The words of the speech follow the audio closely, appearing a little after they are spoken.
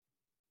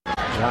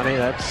Honey,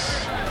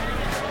 that's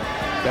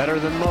better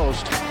than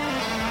most.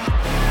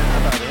 How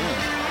about him?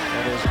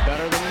 That is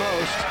better than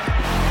most.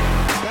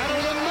 Better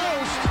than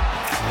most.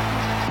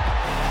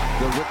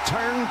 The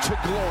return to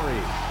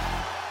glory.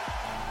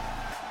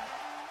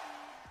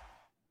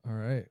 All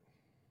right.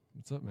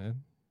 What's up,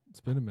 man? It's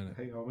been a minute.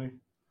 Hey, homie.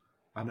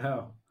 I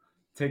know.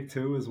 Take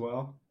two as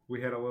well.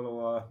 We had a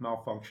little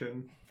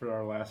malfunction for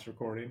our last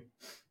recording.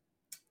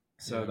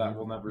 So that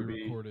will never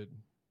be...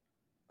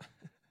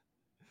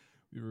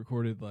 We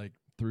recorded like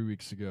 3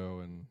 weeks ago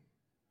and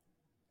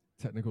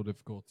technical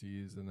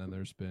difficulties, and then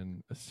there's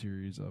been a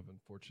series of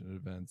unfortunate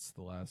events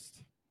the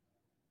last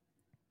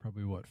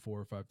probably 4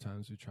 or 5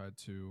 times we tried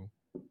to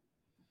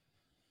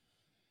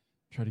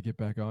get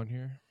back on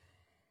here.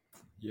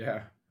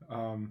 Yeah.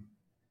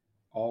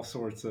 All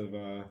sorts of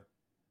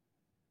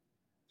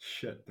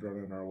shit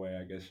thrown in our way,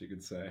 I guess you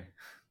could say.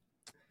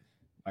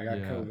 I got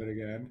COVID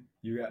again.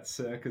 You got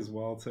sick as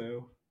well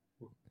too.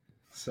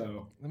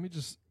 So let me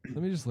just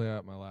lay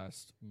out my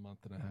last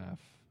month and a half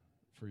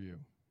for you.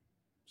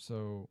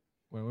 So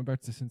when I went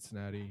back to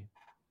Cincinnati,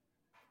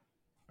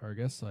 or I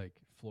guess like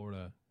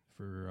Florida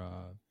for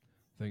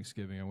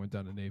Thanksgiving, I went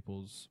down to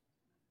Naples.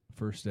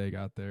 First day,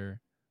 got there,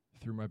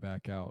 threw my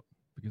back out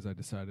because I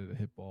decided to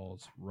hit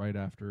balls right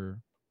after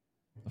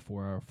a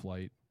 4-hour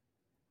flight.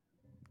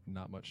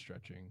 Not much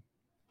stretching.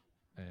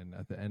 And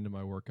at the end of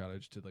my workout, I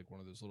just did like one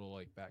of those little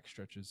like back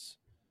stretches.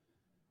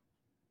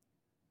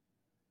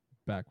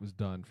 Back was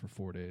done for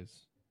 4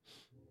 days.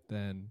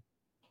 Then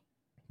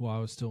while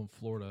I was still in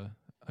Florida,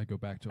 I go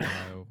back to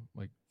Ohio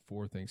like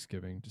for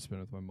Thanksgiving to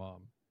spend with my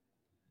mom.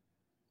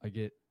 I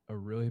get a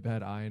really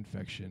bad eye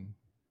infection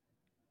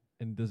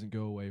and it doesn't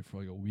go away for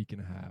like a week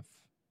and a half.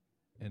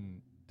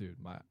 And dude,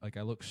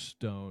 I look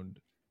stoned,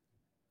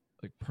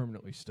 like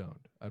permanently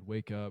stoned. I'd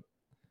wake up,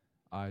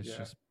 eyes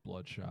just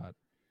bloodshot.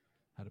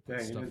 Had to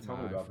put stuff in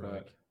my eye for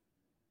like.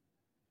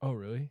 Oh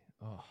really?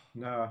 Oh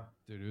no,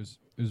 dude, it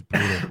was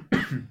brutal.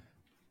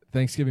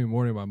 Thanksgiving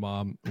morning, my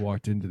mom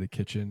walked into the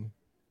kitchen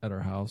at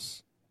our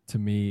house to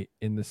me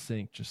in the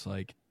sink, just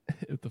like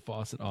with the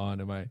faucet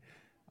on, and my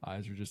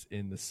eyes were just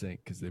in the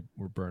sink because they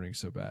were burning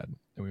so bad.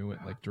 And we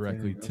went like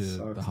directly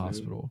to the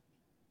hospital.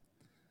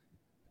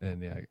 Dude.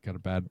 And I got a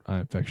bad eye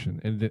infection,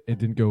 and it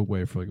didn't go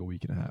away for like a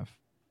week and a half.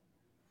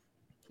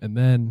 And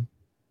then,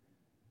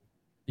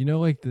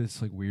 like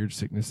this like weird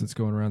sickness that's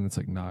going around that's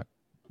like not,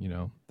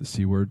 the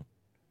C word,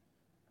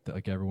 that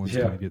like everyone's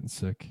kind of getting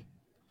sick.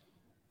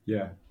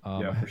 Yeah,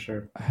 for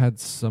sure. I had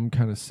some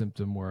kind of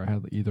symptom where I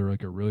had either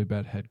like a really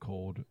bad head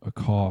cold, a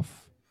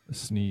cough, a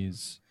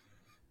sneeze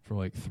for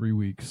like 3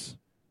 weeks.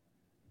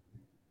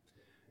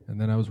 And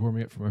then I was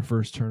warming up for my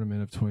first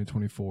tournament of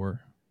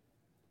 2024.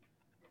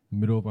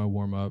 Middle of my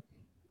warm-up,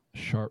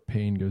 sharp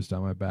pain goes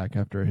down my back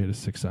after I hit a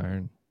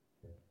 6-iron.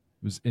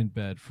 Was in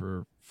bed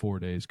for 4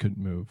 days,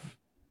 couldn't move.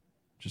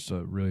 Just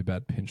a really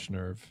bad pinched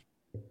nerve.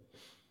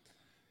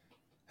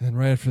 And then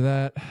right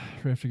after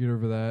to get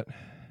over that,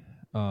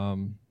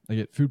 I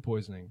get food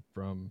poisoning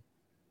from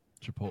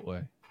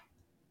Chipotle.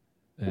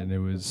 And it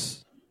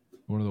was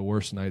one of the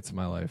worst nights of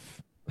my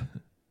life.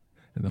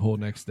 And the whole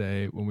next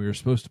day, when we were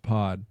supposed to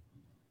pod,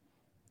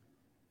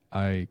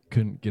 I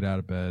couldn't get out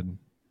of bed.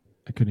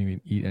 I couldn't even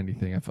eat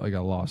anything. I felt like I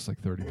lost like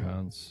 30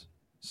 pounds.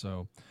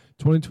 So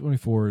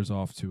 2024 is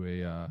off to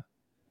a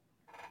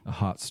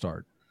hot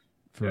start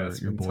for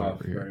your boy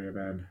over here. For you,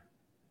 man.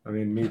 I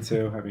mean, me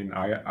too. I mean,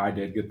 I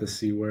did get the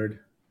C word.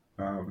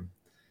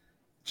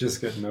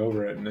 Just getting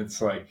over it, and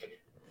it's like,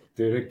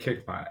 dude, it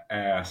kicked my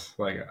ass.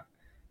 Like,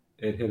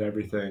 it hit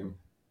everything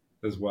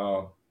as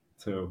well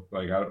too.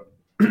 Like,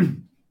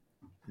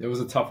 it was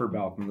a tougher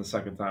bout than the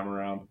second time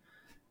around.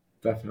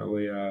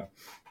 Definitely.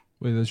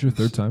 Wait, that's your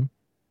third time?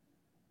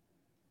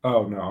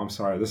 Oh no, I'm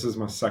sorry. This is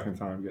my second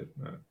time getting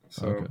it.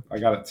 So okay. I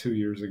got it 2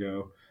 years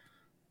ago.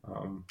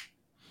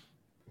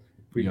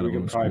 We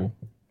could probably cool.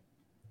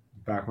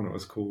 Back when it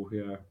was cool.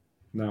 Yeah.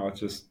 Now it's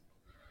just.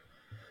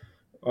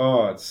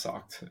 Oh, it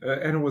sucked.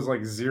 And it was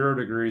like 0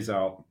 degrees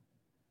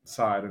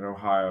outside in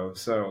Ohio.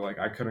 So like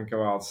I couldn't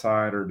go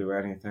outside or do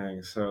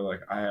anything. So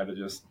like I had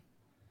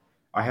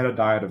a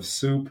diet of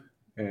soup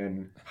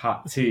and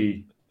hot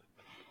tea.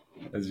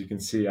 As you can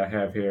see, I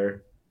have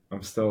here.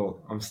 I'm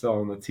still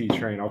on the tea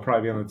train. I'll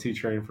probably be on the tea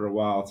train for a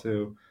while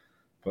too.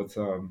 But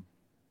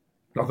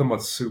nothing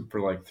but soup for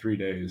like 3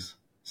 days.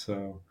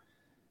 So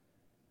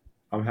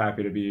I'm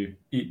happy to be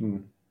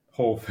eating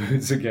whole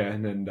foods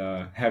again and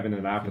having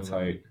an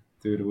appetite.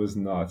 Dude, it was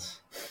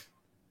nuts.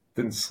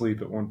 Didn't sleep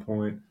at one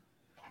point.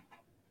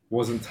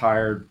 Wasn't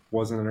tired.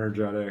 Wasn't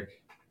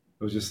energetic.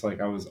 It was just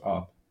like I was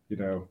up,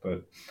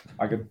 But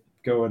I could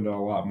go into a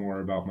lot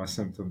more about my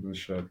symptoms and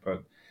shit.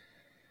 But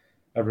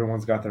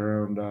everyone's got their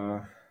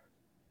own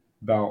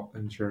bout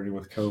and journey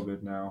with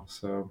COVID now.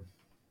 So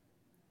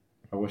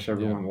I wish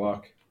everyone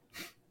luck.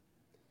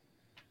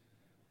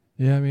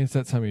 Yeah, I mean, it's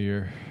that time of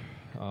year.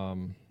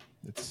 I'm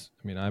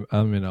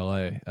in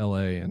LA,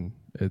 and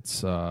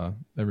it's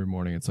every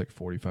morning it's like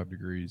 45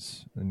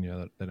 degrees, and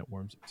then it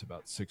warms up to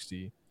about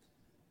 60,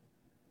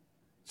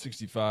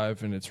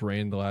 65, and it's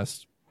rained the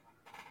last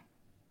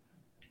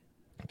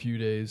few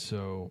days,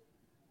 so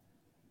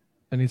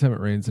anytime it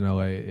rains in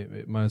LA,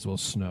 it might as well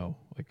snow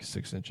like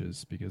 6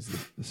 inches because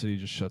the city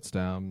just shuts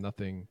down.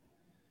 Nothing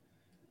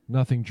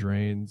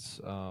drains.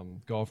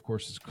 Golf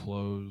courses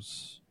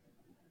close.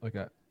 Like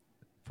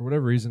for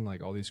whatever reason,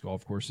 like all these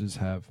golf courses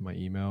have my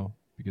email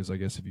because I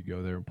guess if you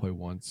go there and play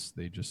once,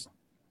 you're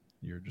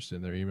just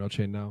in their email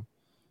chain now.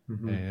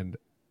 Mm-hmm. And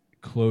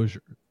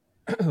closure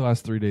the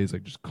last 3 days,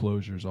 like just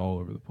closures all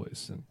over the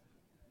place,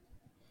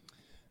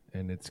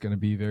 and it's going to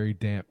be very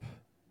damp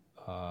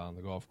on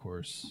the golf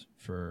course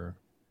for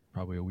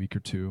probably a week or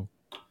two.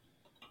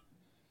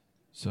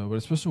 So, but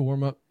it's supposed to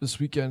warm up this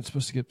weekend. It's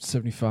supposed to get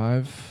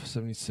 75,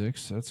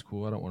 76. That's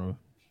cool. I don't want to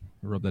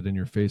rub that in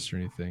your face or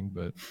anything,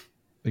 but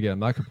again, I'm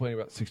not complaining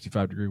about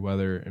 65-degree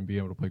weather and being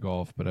able to play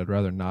golf, but I'd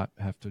rather not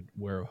have to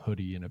wear a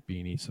hoodie and a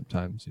beanie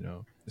sometimes,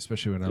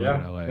 especially when I live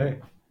in LA. Hey,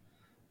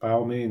 by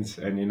all means.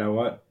 And you know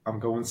what? I'm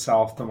going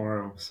south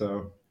tomorrow,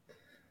 so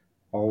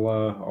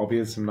I'll be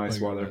in some nice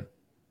weather.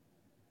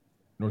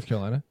 North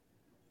Carolina?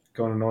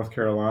 Going to North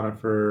Carolina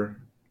for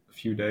a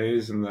few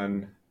days and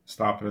then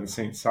stopping in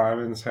St.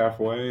 Simons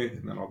halfway,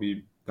 and then I'll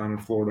be down in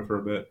Florida for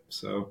a bit.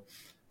 So,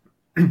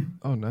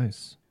 oh,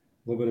 nice.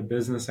 A little bit of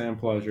business and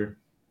pleasure.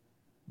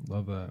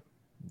 Love that.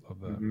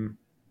 Mm-hmm.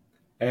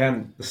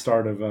 And the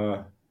start of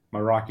my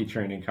Rocky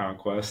training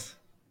conquest,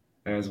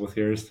 as with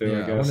yours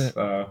too, I guess.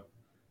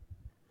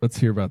 Let's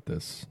hear about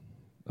this.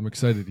 I'm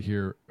excited to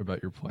hear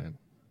about your plan.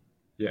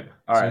 Yeah.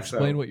 All right.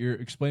 Explain what you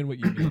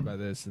mean by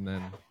this, and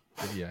then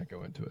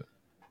go into it.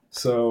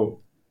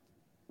 So,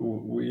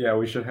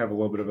 we should have a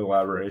little bit of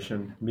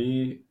elaboration.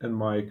 Me and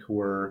Mike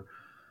were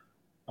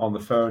on the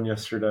phone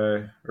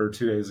yesterday or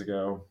 2 days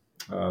ago,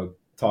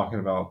 talking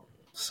about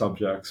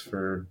subjects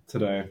for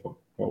today,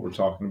 what we're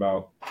talking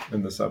about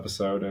in this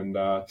episode, and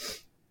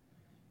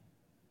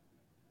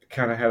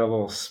kind of had a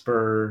little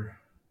spur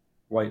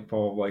light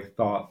bulb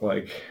thought,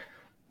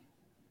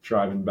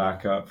 driving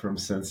back up from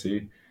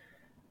Cincy,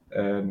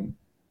 and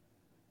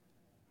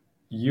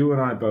you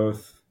and I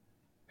both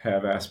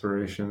have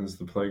aspirations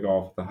to play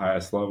golf at the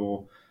highest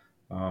level.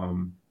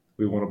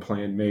 We want to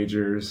play in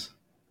majors,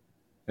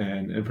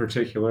 and in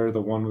particular,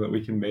 the one that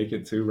we can make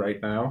it to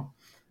right now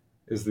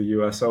is the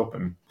U.S.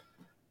 Open.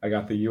 I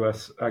got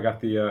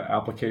the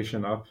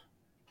application up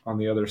on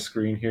the other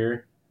screen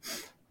here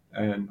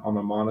and on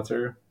the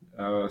monitor.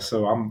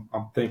 So I'm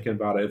thinking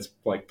about it. It's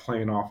like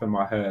playing off in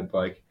my head.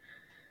 While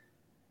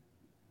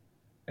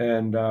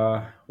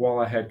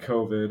I had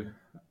COVID,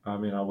 I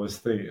mean,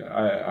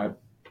 I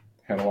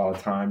had a lot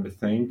of time to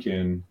think,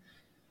 and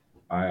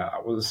I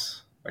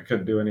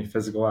couldn't do any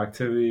physical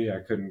activity. I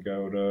couldn't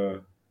go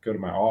to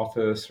my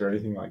office or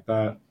anything like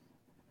that.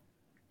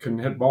 Couldn't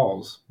hit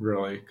balls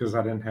really because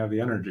I didn't have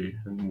the energy,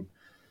 and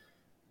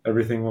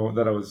everything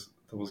that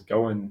was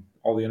going,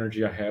 all the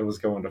energy I had was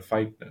going to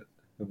fight it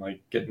and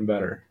getting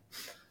better.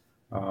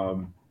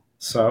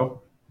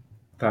 So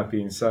that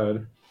being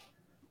said,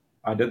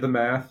 I did the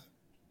math,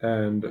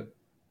 and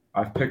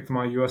I picked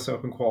my U.S.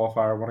 Open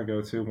qualifier I want to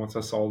go to once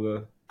I saw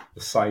the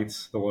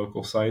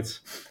local sites.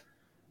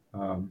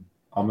 I'm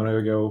going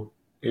to go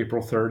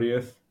April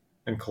 30th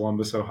in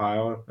Columbus,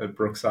 Ohio at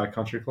Brookside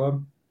Country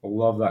Club. I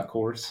love that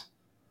course.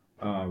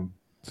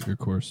 It's a good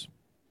course.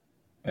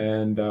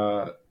 And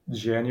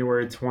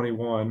January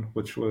 21,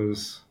 which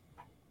was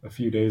a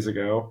few days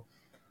ago,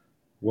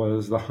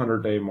 was the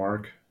 100-day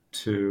mark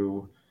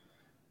to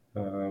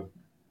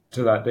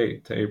that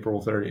date, to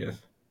April 30th.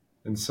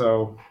 And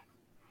so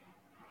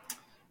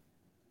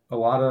a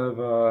lot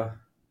of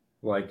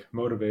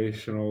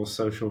motivational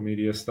social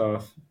media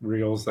stuff,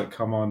 reels that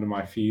come onto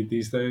my feed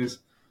these days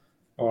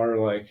are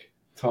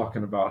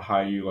talking about how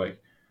you're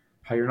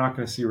not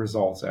going to see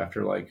results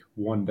after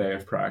 1 day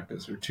of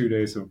practice or 2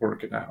 days of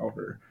working out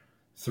or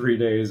 3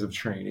 days of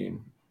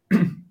training.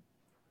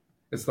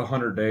 It's the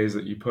 100 days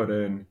that you put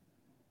in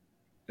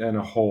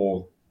a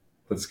hole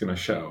that's going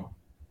to show.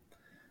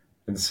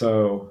 And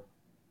so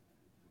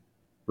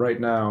right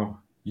now,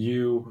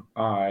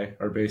 I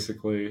are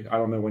basically, I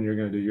don't know when you're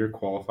going to do your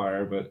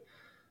qualifier, but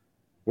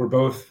we're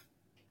both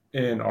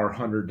in our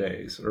 100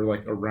 days or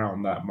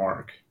around that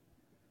mark.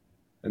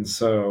 And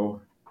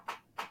so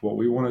what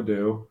we want to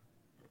do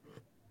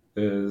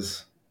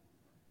is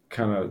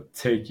kind of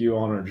take you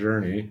on a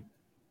journey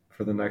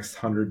for the next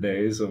 100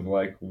 days of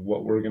what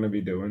we're going to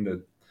be doing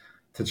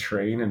to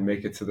train and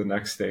make it to the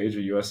next stage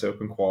of U.S.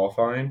 Open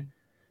qualifying.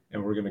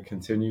 And we're going to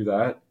continue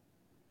that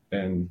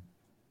and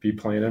be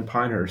playing in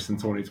Pinehurst in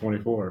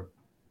 2024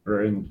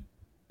 or in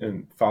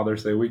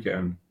Father's Day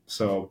weekend.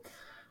 So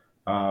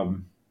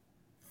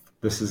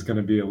this is going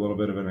to be a little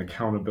bit of an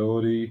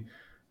accountability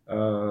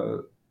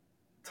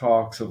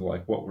talks of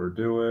what we're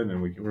doing,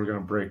 and we're going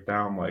to break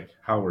down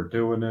how we're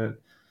doing it,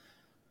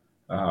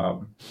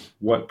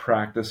 what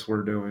practice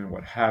we're doing,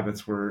 what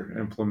habits we're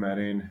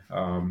implementing,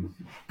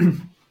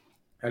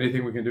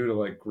 anything we can do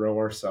to grow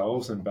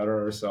ourselves and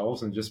better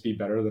ourselves and just be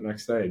better the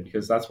next day,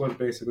 because that's what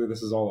basically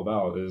this is all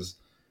about. Is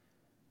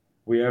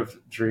we have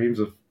dreams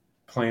of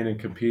playing and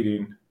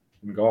competing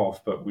in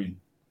golf, but we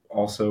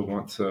also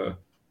want to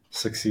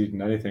succeed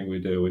in anything we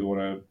do. We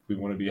want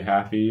to be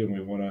happy, and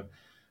we want to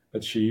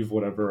achieve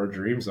whatever our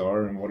dreams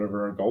are and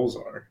whatever our goals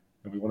are,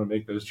 and we want to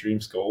make those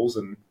dreams goals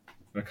and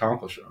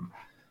accomplish them.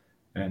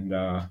 And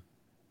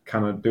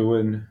kind of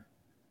doing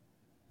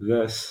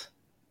this,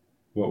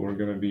 what we're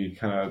going to be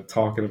kind of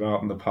talking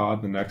about in the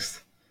pod the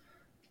next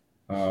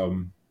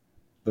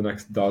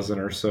dozen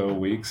or so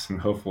weeks, and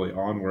hopefully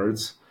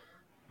onwards.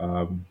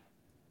 Um,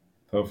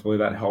 Hopefully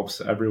that helps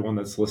everyone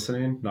that's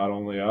listening, not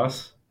only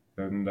us.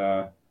 And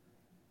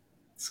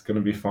it's going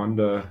to be fun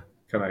to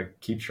kind of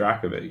keep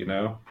track of it, you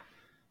know?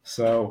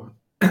 So,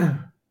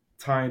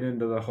 tying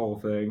into the whole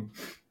thing,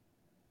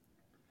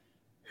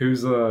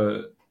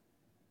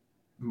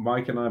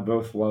 Mike and I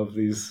both love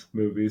these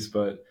movies,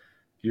 but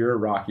you're a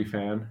Rocky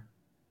fan,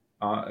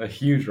 a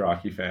huge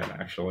Rocky fan,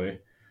 actually.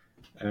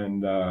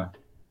 And,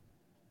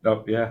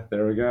 oh, yeah,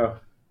 there we go.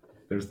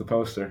 There's the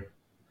poster.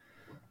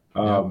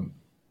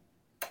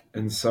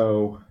 And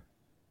so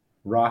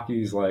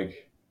Rocky's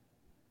like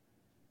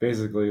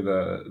basically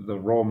the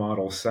role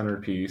model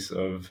centerpiece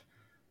of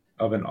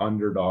an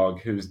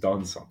underdog who's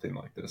done something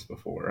like this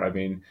before. I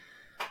mean,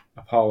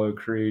 Apollo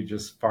Creed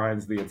just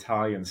finds the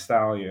Italian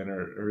stallion,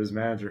 or his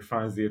manager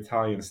finds the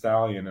Italian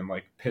stallion and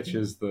like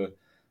pitches the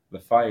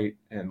fight,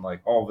 and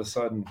like all of a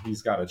sudden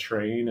he's got to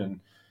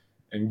train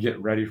and get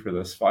ready for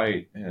this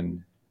fight,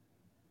 and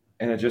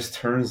it just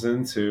turns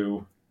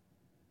into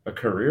a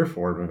career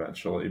for him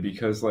eventually,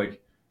 because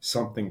like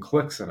something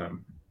clicks in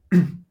him.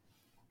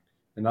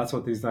 And that's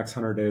what these next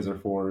 100 days are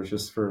for, is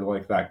just for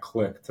like that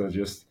click to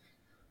just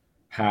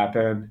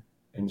happen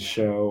and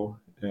show,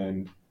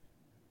 and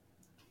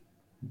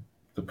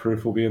the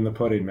proof will be in the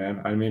pudding,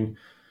 man. I mean,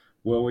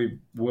 will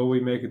we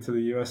make it to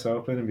the US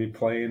Open and be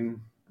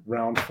playing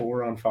round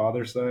 4 on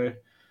Father's Day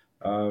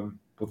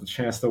with a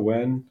chance to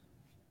win?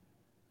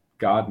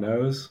 God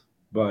knows,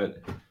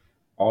 but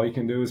all you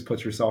can do is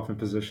put yourself in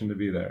position to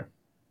be there.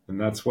 And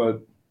that's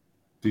what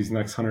these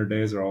next 100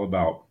 days are all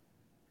about.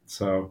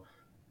 So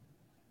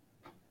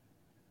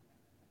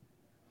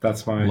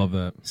love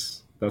that.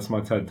 That's my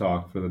TED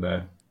Talk for the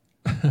day.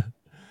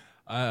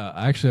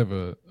 I actually have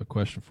a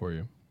question for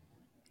you.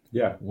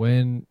 Yeah.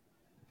 When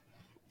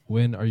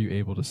are you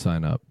able to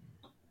sign up?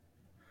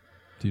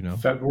 Do you know?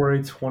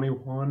 February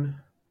 21.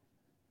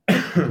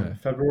 Okay.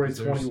 February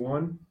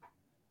 21.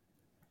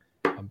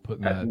 I'm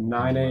putting at that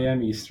 9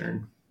 a.m.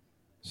 Eastern.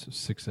 So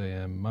 6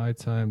 a.m. my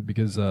time,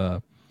 because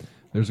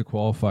there's a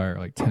qualifier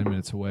like 10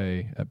 minutes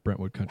away at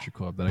Brentwood Country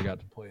Club that I got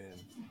to play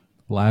in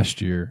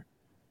last year.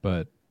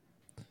 But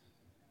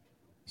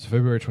so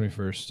February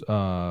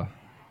 21st.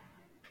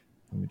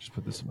 Let me just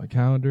put this in my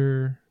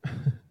calendar.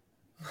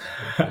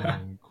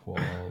 And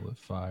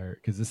qualifier,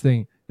 because this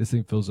thing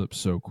fills up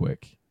so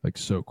quick, like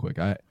so quick.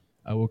 I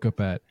woke up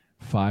at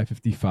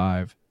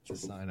 5:55 to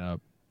sign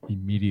up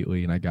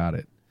immediately, and I got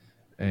it.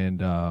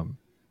 And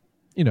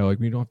like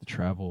we don't have to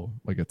travel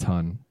like a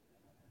ton.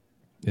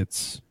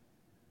 It's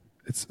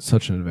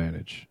such an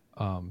advantage,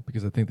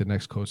 because I think the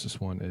next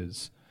closest one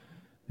is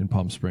in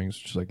Palm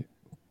Springs, which is like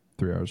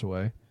 3 hours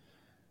away.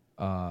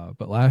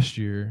 But last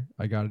year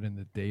I got it in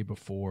the day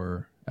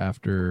before,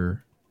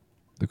 after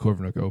the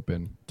Clovernook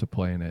Open, to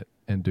play in it.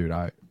 And dude,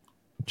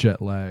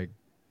 jet lag,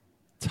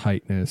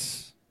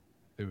 tightness,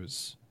 it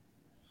was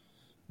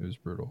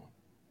brutal.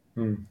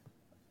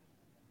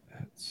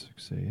 At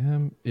 6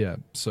 a.m. Yeah,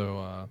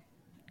 so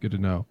good to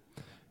know.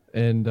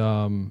 And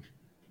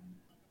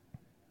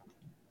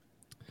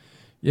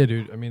yeah,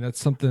 dude, I mean, that's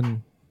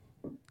something.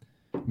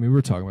 I mean, we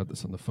were talking about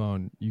this on the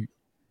phone. You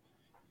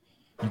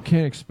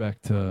can't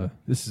expect to.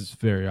 This is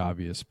very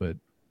obvious, but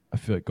I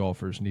feel like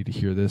golfers need to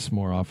hear this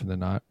more often than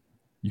not.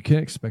 You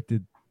can't expect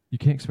to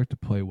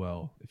play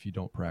well if you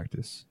don't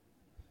practice.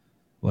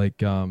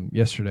 Like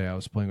yesterday, I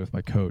was playing with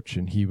my coach,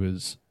 and he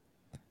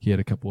had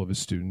a couple of his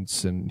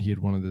students, and he had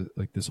one of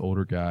this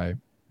older guy,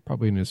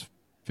 probably in his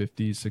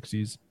 50s,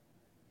 60s,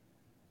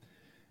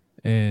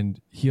 and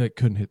he like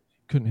couldn't hit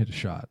a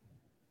shot,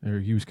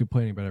 or he was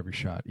complaining about every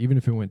shot, even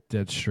if it went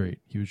dead straight.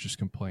 He was just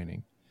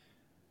complaining.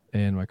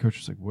 And my coach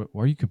was like,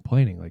 why are you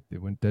complaining? Like, they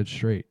went dead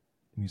straight.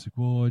 And he's like,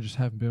 well, I just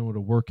haven't been able to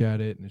work at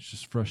it, and it's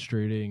just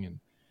frustrating.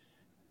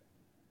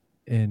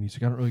 And he's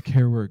like, I don't really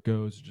care where it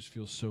goes. It just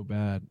feels so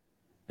bad.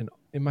 And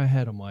in my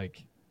head, I'm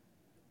like,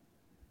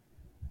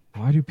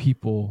 why do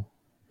people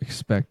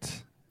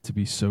expect to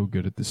be so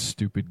good at this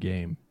stupid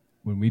game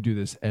when we do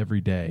this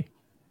every day?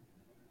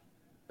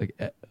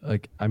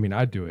 Like I mean,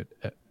 I do it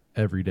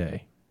every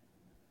day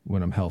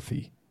when I'm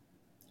healthy.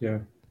 Yeah.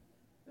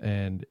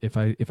 And if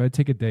I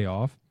take a day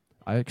off,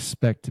 I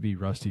expect to be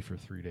rusty for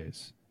 3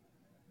 days.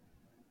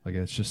 Like,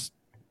 it's just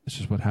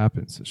what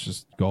happens. It's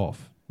just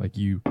golf. Like,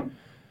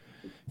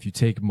 if you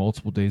take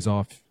multiple days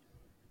off,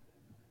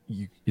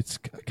 it's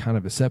kind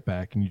of a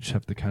setback, and you just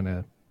have to kind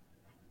of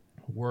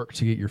work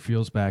to get your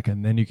feels back,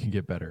 and then you can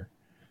get better.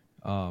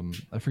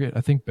 I forget.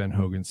 I think Ben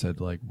Hogan said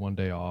like one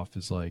day off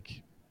is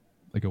like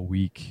a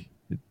week.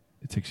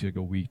 It takes you like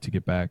a week to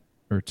get back,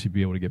 or to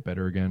be able to get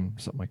better again,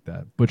 something like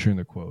that. Butchering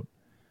the quote,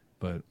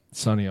 but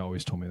Sonny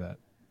always told me that.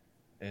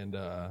 And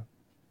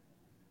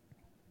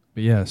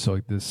but yeah, so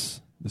like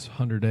this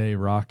 100-day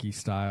Rocky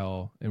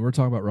style, and we're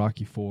talking about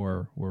Rocky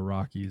 4, where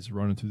Rocky's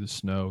running through the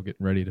snow,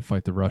 getting ready to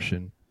fight the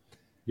Russian,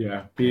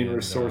 Yeah, being and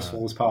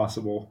resourceful as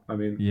possible. I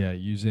mean, yeah,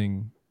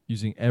 using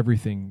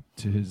everything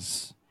to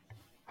his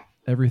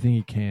everything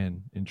he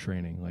can in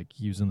training, like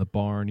using the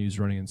barn, he's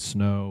running in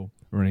snow,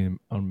 running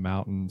on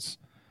mountains,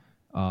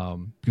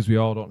 because we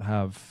all don't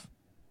have.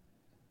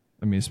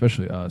 I mean,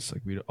 especially us,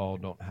 like we all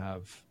don't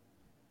have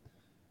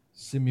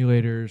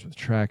simulators with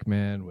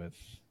TrackMan, with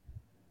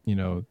you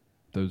know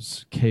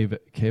those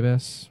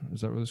KVS,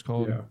 is that what it's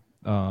called? yeah,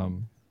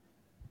 Um,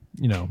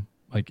 you know,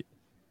 like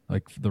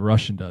the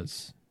Russian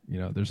does. You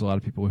know, there's a lot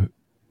of people who,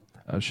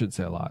 I shouldn't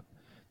say a lot.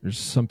 There's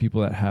some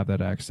people that have that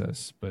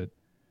access, but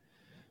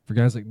for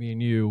guys like me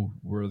and you,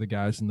 we're the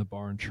guys in the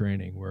barn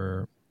training.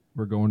 We're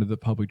going to the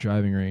public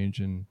driving range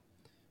and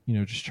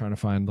just trying to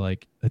find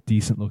like a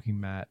decent looking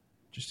mat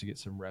just to get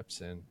some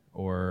reps in,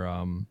 or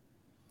I'm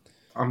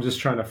just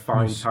trying to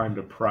find time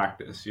to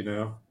practice.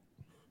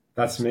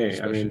 That's me.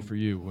 especially for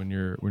you when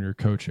you're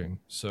coaching.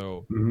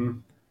 So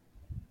mhm.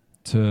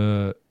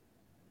 to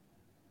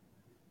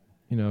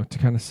to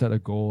kind of set a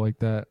goal like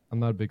that, I'm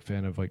not a big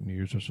fan of like New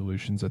Year's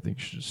resolutions. I think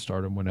you should just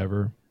start them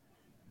whenever.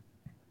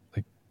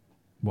 Like,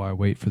 why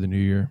wait for the new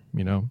year?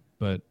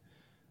 But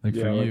like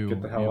for Like, you,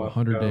 get the you hell have up,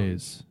 100 go.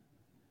 days,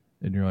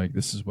 and you're like,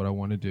 this is what I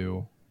want to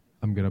do.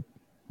 I'm gonna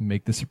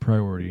make this a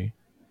priority,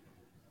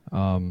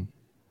 and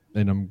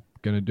I'm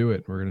gonna do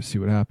it. We're gonna see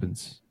what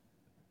happens.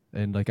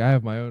 And like I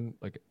have my own,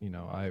 like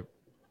I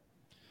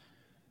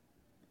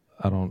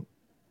don't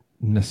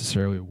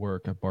necessarily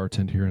work. I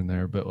bartend here and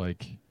there, but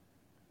like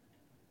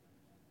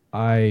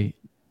I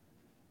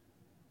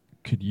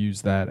could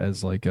use that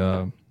as like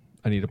I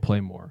need to play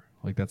more.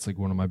 Like that's like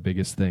one of my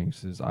biggest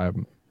things is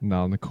I'm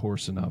not on the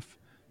course enough.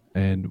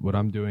 And what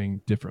I'm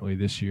doing differently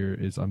this year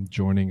is I'm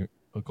joining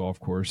a golf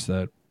course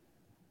that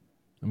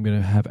I'm going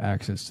to have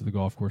access to the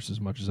golf course as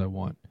much as I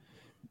want.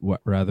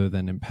 Rather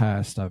than in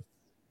past, I've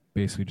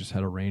basically just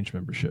had a range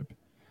membership.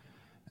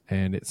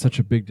 And it's such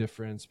a big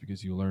difference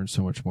because you learn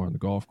so much more on the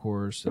golf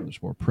course and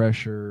there's more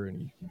pressure.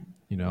 And,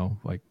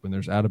 like when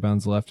there's out of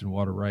bounds left and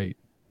water right,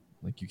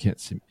 like you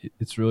can't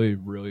it's really,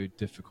 really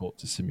difficult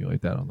to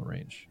simulate that on the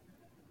range.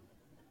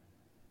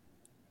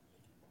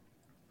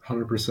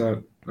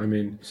 100%. I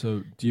mean,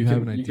 so do you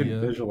have an idea? You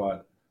can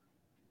visualize.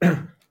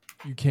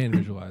 You can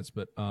visualize,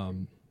 but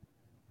come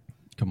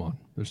on,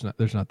 there's not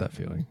that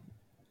feeling.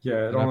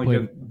 Yeah,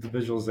 the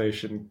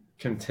visualization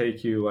can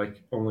take you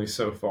like only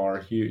so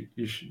far. You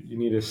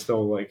need to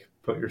still like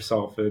put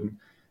yourself in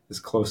as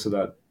close to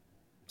that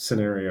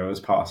scenario as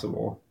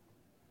possible.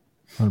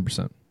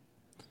 100%.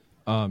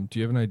 Do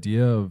you have an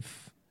idea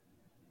of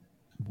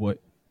what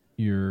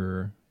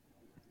your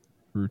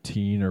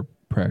routine or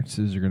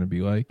practices are going to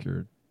be like,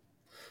 or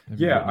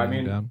yeah, I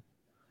mean,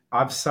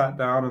 I've sat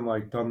down and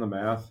like done the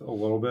math a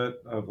little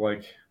bit of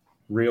like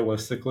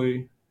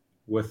realistically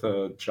with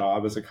a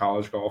job as a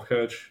college golf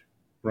coach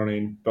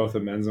running both a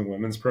men's and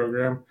women's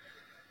program.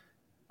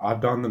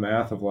 I've done the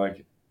math of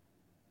like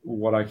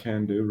what I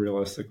can do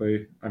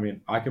realistically. I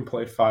mean, I can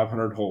play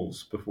 500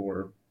 holes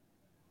before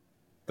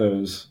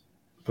April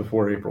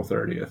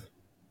 30th.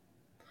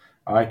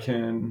 I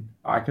can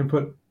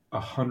put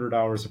 100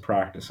 hours of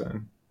practice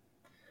in,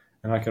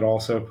 and I could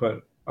also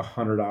put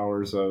 100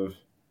 hours of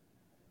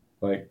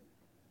like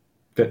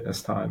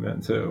fitness time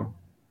in too.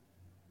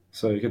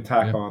 So you could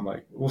tack on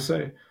like, we'll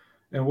say,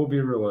 and we'll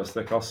be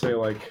realistic. I'll say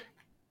like,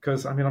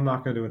 because I mean, I'm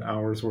not going to do an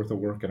hour's worth of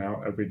working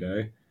out every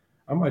day.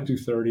 I might do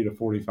 30 to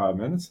 45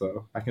 minutes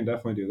though. I can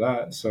definitely do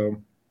that.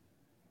 So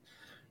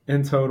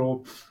in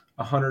total,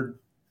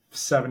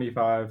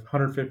 175,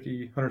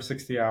 150,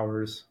 160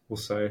 hours, we'll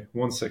say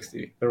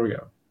 160. There we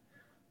go.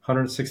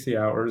 160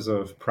 hours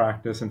of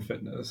practice and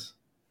fitness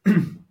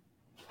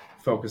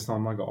focused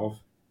on my golf.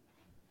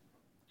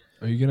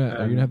 Are you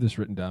gonna have this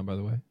written down, by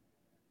the way?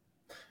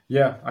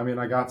 Yeah, I mean,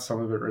 I got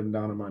some of it written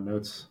down in my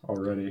notes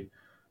already.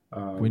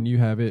 When you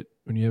have it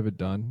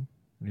done,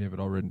 when you have it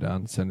all written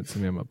down, send it to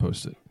me. I'm gonna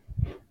post it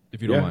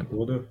if you don't mind.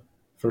 We'll do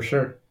for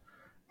sure.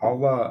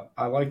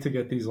 I like to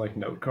get these like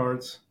note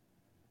cards,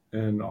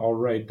 and I'll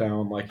write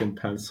down like in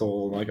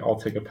pencil. Like I'll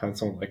take a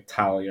pencil and like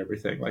tally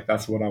everything. Like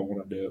that's what I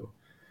want to do.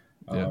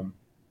 Yeah.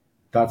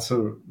 That's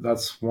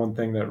one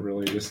thing that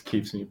really just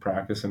keeps me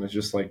practicing. It's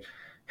just like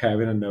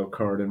having a note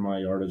card in my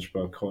yardage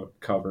book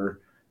cover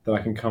that I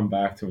can come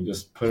back to and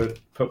just put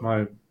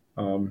my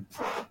book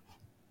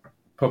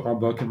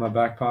in my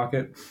back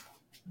pocket,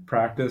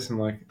 practice, and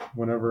like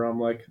whenever I'm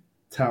like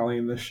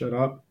tallying this shit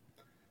up,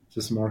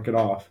 just mark it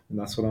off, and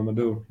that's what I'm gonna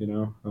do.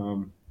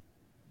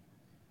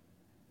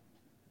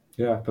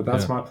 But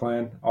that's my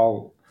plan.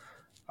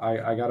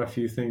 I got a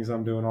few things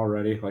I'm doing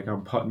already. Like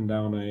I'm putting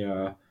down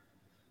a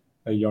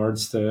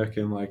yardstick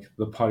and like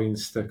the putting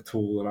stick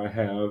tool that I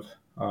have,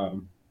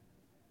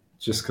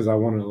 just because I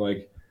want to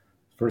like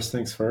first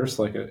things first.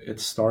 Like it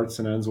starts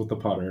and ends with the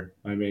putter.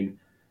 I mean,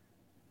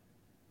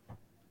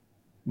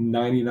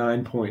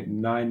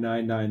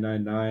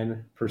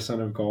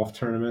 99.99999% of golf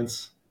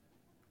tournaments,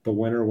 the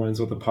winner wins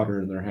with a putter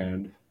in their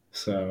hand.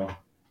 So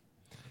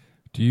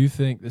Do you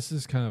think this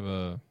is kind of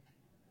a?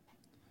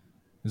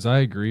 Because I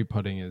agree,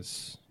 putting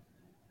is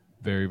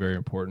very, very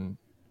important.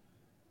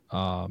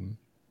 But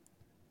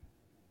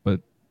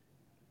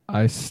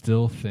I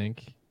still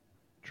think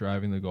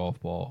driving the golf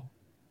ball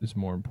is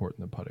more important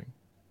than putting.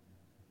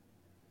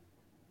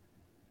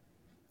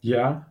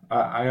 Yeah,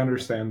 I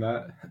understand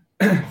that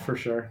for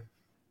sure.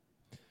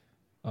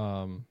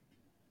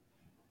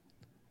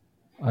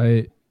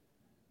 I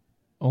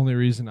only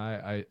reason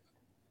I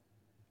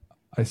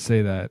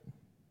say that,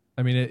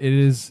 I mean it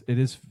is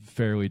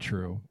fairly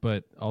true,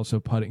 but also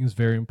putting is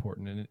very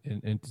important,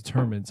 and it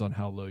determines on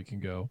how low you can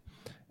go,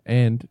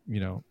 and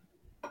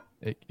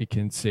it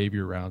can save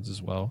your rounds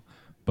as well.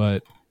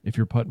 But if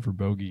you're putting for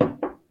bogey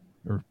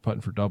or putting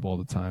for double all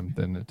the time,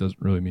 then it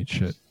doesn't really mean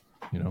shit,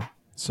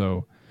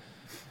 So,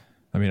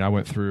 I mean, I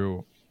went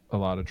through a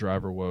lot of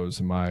driver woes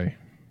in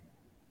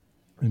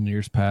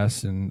years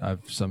past, and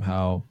I've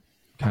somehow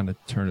kind of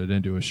turned it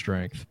into a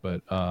strength.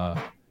 But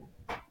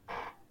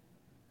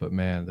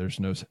man, there's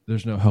no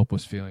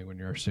helpless feeling when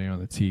you're sitting on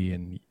the tee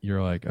and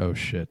you're like, oh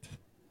shit,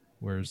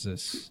 where's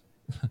this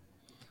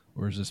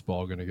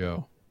ball gonna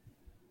go?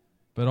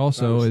 But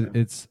also,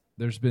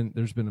 there's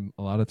been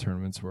a lot of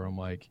tournaments where I'm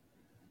like,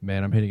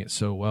 man, I'm hitting it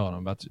so well,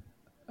 and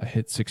I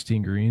hit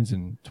 16 greens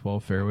and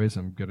 12 fairways.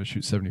 I'm gonna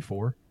shoot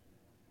 74.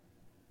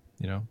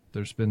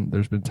 There's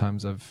been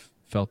times I've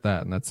felt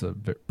that, and that's a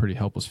pretty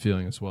helpless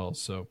feeling as well.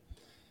 So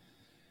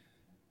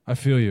I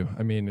feel you.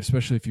 I mean,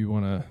 especially if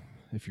your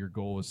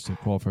goal is to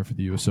qualify for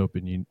the U.S.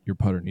 Open, your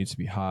putter needs to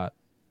be hot,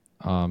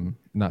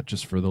 not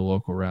just for the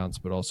local rounds,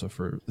 but also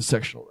for the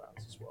sectional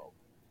rounds as well.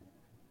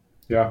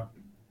 Yeah.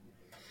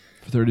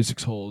 For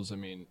 36 holes, I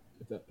mean,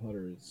 if that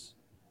putter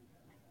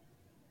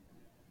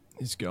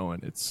is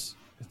going, it's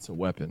a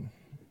weapon.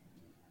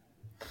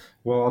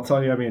 Well, I'll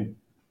tell you, I mean,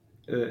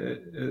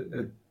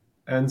 it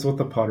ends with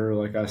the putter,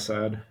 like I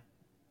said,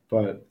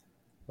 but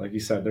like you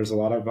said, there's a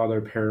lot of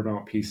other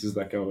paramount pieces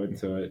that go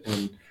into it.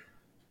 And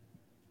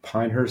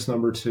Pinehurst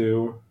number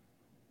 2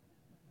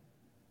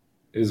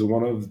 is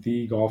one of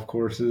the golf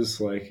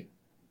courses,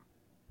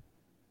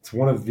 it's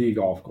one of the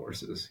golf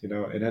courses,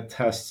 and it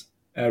tests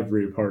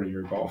every part of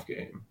your golf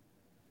game.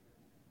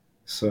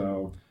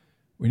 So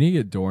we need to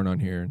get Dorn on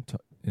here,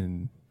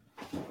 and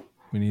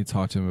we need to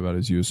talk to him about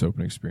his U.S.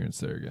 Open experience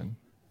there again.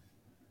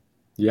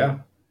 Yeah,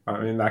 I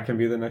mean, that can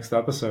be the next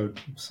episode.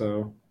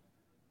 So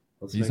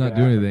he's not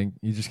doing anything.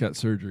 He just got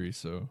surgery,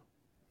 so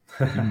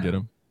you can get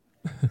him.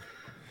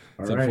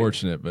 It's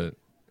unfortunate, but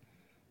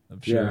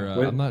I'm sure.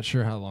 Yeah, I'm not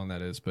sure how long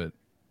that is, but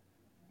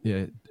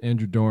yeah,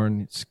 Andrew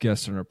Dorn,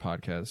 guest on our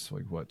podcast,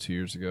 2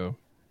 years ago,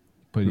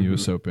 played the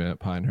U.S. Open at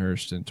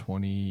Pinehurst in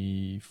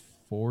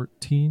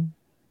 2014.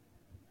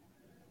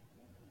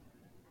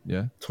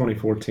 Yeah,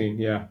 2014.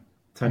 Yeah,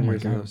 10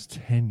 years ago. That was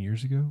 10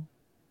 years ago.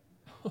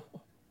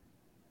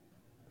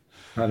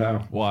 I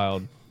know.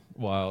 Wild.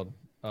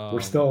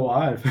 We're still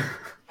alive,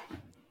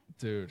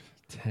 dude.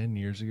 10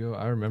 years ago,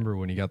 I remember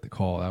when he got the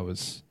call. That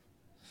was.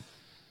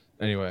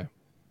 Anyway,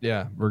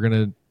 yeah, we're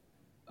gonna.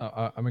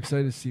 I'm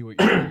excited to see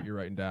what you're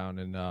writing down,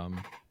 and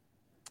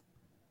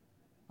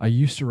I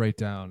used to write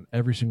down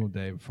every single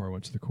day before I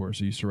went to the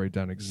course. I used to write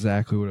down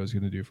exactly what I was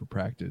going to do for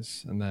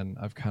practice, and then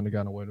I've kind of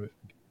gotten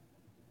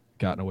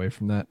away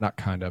from that. Not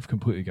kind of, I've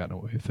completely gotten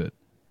away with it.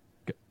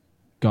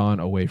 Gone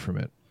away from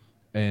it,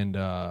 and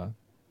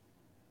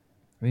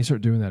you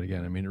start doing that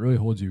again. I mean, it really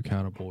holds you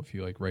accountable if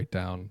you write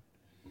down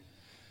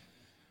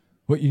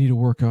what you need to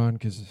work on,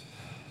 because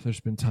there's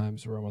been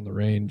times where I'm on the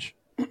range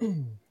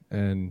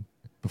and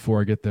before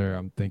I get there,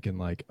 I'm thinking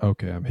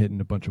okay, I'm hitting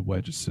a bunch of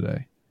wedges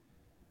today.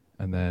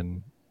 And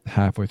then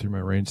halfway through my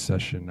range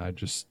session, I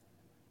just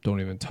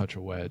don't even touch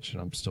a wedge,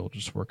 and I'm still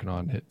just working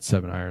on hit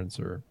 7-irons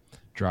or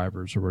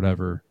drivers or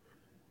whatever.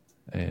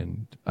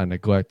 And I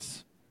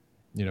neglect,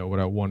 what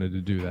I wanted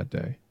to do that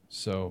day.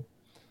 So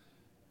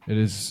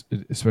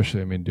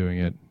especially, doing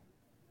it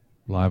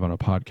live on a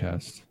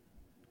podcast,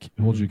 it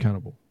holds you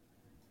accountable.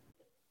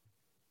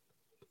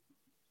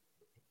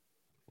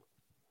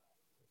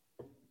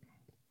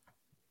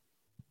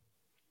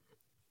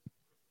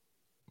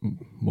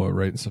 What,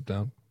 writing stuff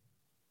down?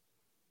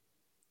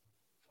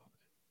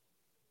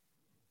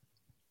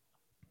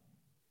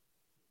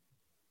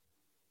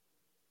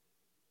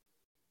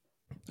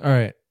 All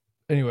right.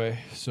 Anyway,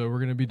 so we're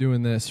going to be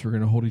doing this. We're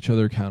going to hold each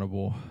other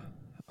accountable.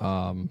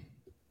 Yeah,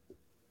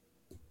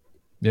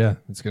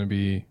 it's going to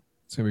be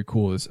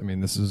cool. This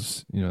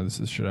is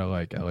shit I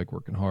like. I like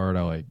working hard.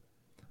 I like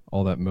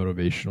all that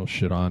motivational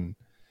shit on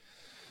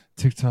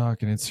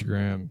TikTok and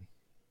Instagram.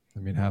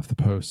 Half the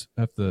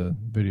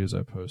videos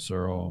I post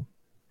are all,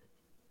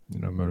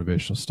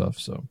 motivational stuff.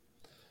 So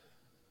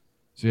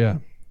yeah.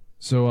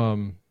 So, I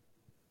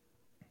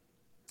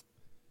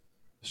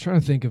was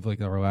trying to think of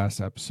our last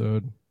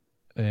episode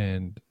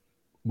and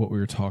what we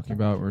were talking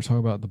about. We were talking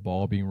about the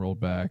ball being rolled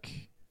back,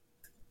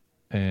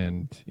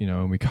 and,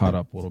 and we caught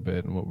up a little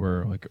bit and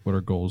what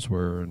our goals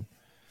were and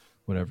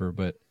whatever.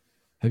 But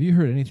have you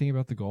heard anything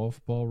about the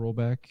golf ball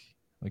rollback?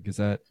 Is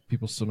that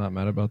people still not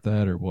mad about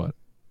that, or what?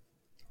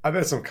 I've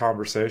had some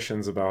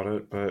conversations about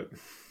it, but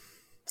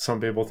Some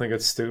people think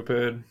it's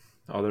stupid.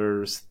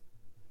 Others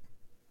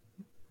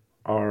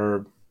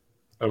are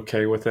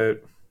okay with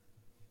it.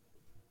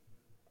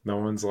 No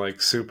one's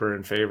like super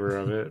in favor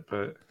of it,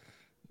 but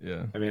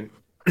Yeah. I mean,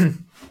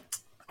 I'm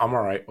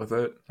all right with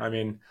it. I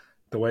mean,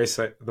 the way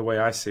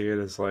I see it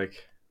is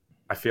like,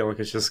 I feel like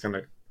it's just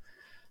gonna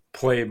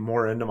play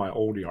more into my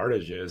old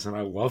yardages, and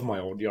I love my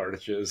old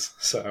yardages.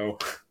 So,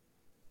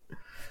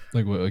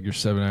 Like what? Like your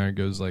 7-iron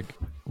goes like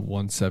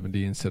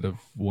 170 instead of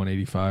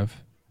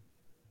 185.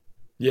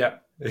 yeah,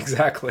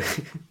 exactly.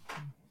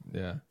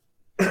 Yeah.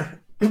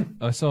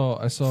 I saw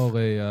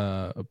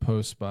a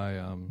post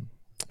by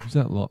who's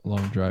that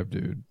long drive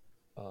dude?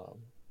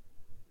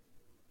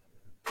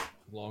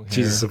 Long hair.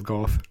 Jesus of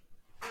golf.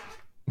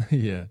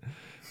 Yeah.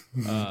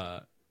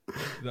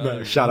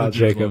 No, shout out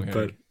Jacob,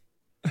 but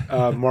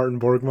Martin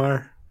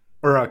Borgmeyer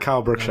or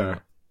Kyle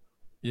Brookshire.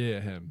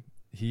 Yeah, him.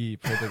 He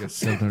played like a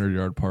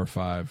 700-yard par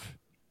 5,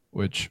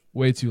 which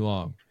way too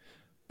long,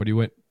 but he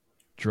went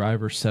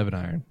driver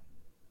 7-iron.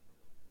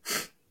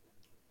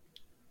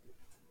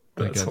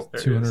 Like That's a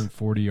hilarious.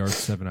 240-yard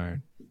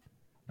 7-iron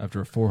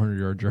after a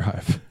 400-yard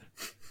drive.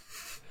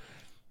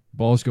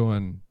 Ball's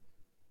going.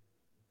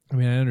 I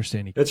mean, I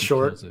understand he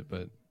short. kills it,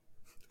 but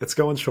It's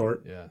going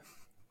short.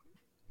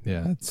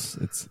 yeah,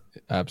 it's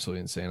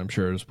absolutely insane. I'm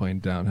sure it was playing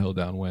downhill,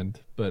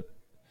 downwind, but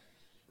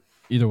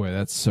either way,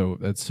 that's so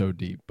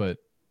deep. But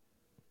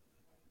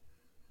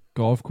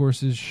golf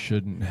courses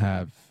shouldn't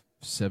have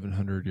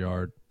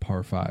 700-yard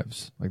par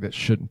 5s. Like that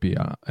shouldn't be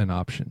an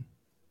option.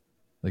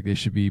 Like they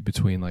should be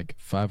between like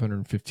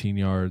 515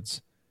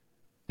 yards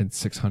and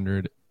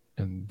 600,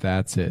 and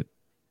that's it.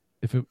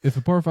 If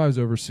a par 5 is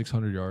over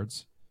 600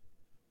 yards,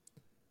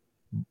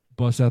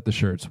 bust out the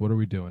shirts. What are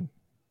we doing?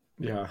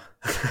 Yeah.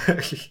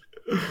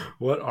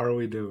 What are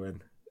we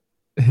doing?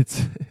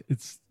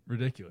 It's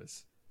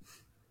ridiculous.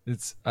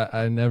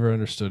 I never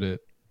understood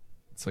it.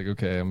 It's like,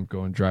 okay, I'm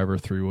going driver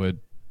 3-wood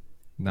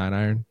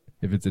 9-iron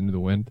if it's into the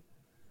wind.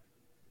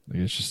 Like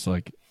it's just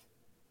like,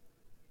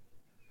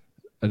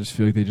 I just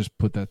feel like they just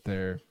put that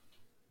there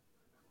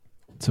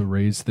to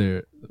raise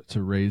the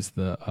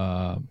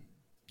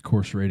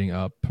course rating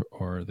up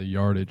or the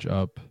yardage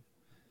up,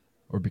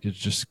 or because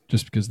just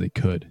because they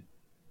could.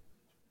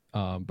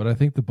 But I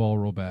think the ball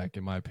rollback,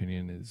 in my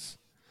opinion, is,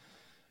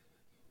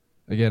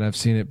 again, I've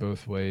seen it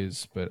both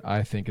ways, but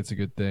I think it's a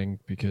good thing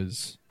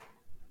because,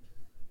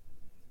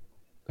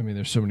 I mean,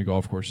 there's so many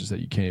golf courses that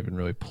you can't even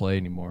really play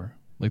anymore.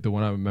 Like the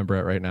one I remember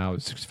at right now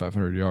is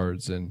 6,500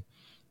 yards, and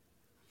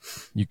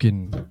you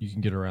can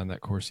get around that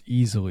course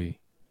easily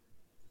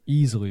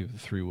with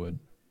a 3-wood,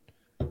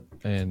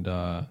 and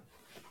that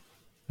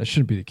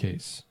shouldn't be the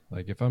case.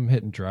 Like if I'm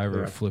hitting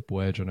driver, flip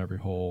wedge on every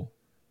hole,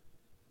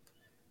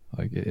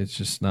 like it's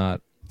just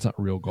not. It's not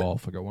real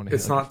golf. Like I want to.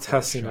 It's not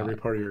testing every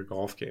part of your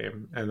golf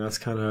game, and that's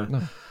kind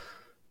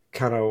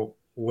of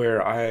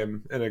where I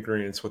am in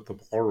agreement with the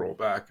ball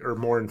rollback, or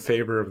more in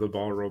favor of the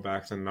ball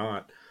rollback than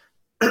not.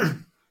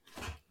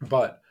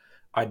 But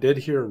I did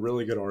hear a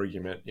really good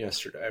argument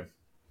yesterday.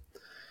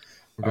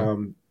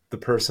 Okay. The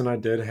person I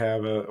did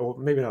have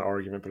maybe not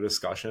argument, but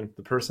discussion.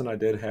 The person I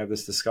did have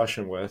this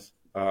discussion with,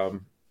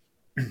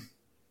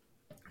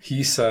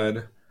 he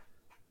said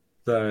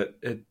that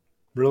it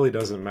really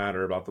doesn't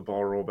matter about the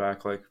ball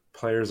rollback. Like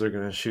players are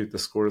going to shoot the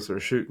scores they're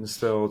shooting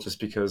still, just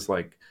because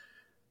like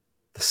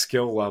the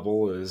skill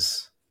level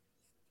is,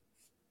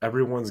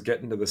 everyone's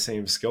getting to the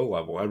same skill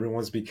level.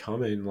 Everyone's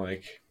becoming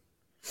like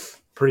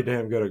pretty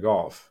damn good at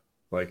golf.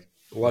 Like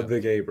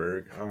Ludwig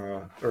Aberg,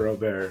 or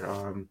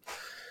Aubert,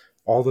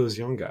 all those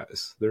young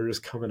guys, they're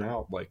just coming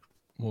out like,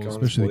 well,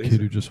 especially the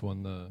kid who just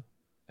won the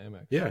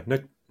Amex. Yeah,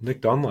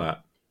 Nick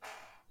Dunlap,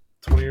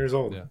 20 years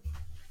old. Yeah.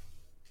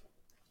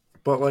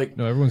 But like,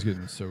 no, everyone's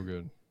getting so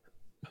good.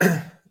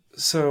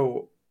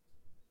 So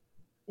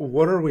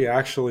what are we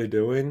actually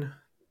doing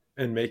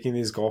in making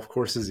these golf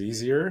courses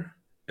easier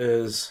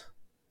is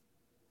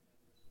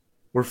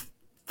we're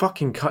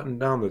fucking cutting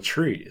down the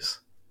trees.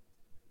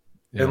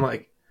 Yeah. And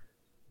like,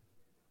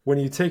 when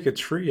you take a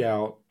tree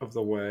out of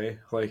the way,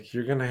 like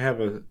you're going to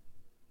have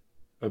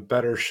a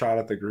better shot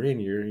at the green.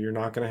 You're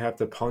not going to have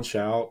to punch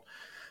out.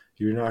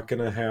 You're not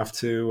going to have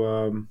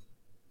to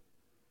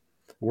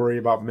worry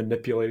about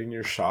manipulating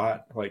your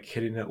shot, like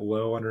hitting it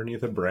low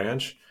underneath a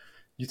branch.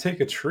 You take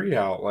a tree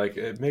out, like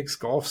it makes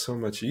golf so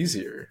much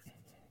easier.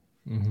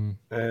 Mm-hmm.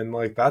 And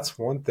like that's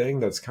one thing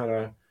that's kind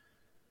of,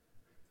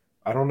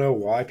 I don't know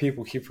why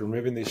people keep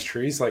removing these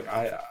trees. Like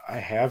I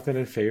have been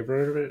in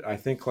favor of it. I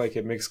think like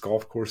it makes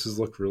golf courses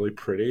look really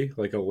pretty,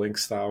 like a link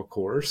style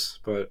course,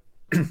 but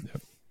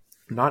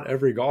not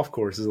every golf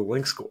course is a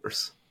links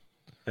course.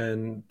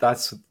 And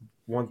that's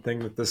one thing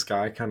that this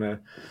guy kind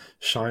of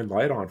shined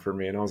light on for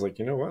me. And I was like,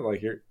 you know what?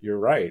 Like you're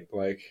right.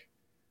 Like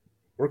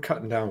we're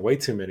cutting down way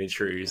too many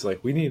trees.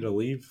 Like we need to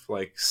leave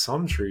like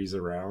some trees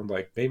around,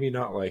 like maybe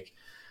not like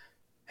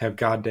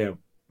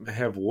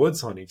have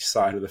woods on each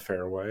side of the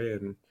fairway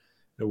and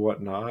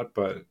whatnot,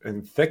 but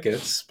and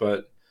thickets,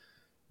 but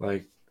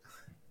like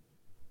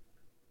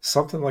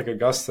something like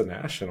Augusta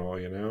National,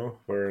 you know,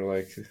 where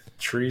like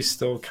trees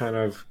still kind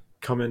of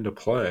come into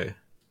play.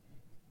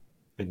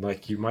 And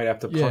like you might have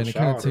to punch Yeah, and it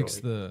kind out. of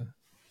takes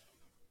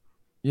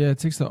it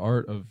takes the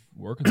art of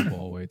working the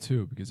ball away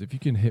too. Because if you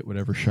can hit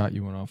whatever shot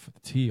you want off of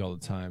the tee all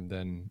the time,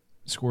 then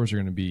scores are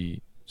going to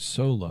be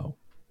so low.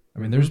 I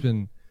mean, there's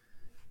been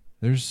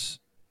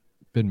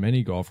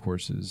many golf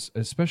courses,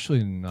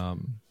 especially in I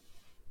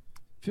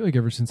feel like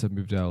ever since I've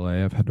moved to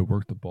LA, I've had to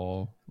work the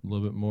ball a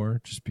little bit more,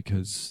 just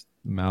because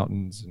the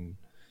mountains and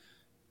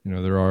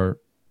there are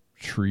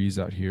trees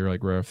out here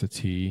like right off the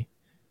tee.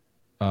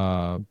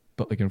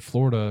 But like in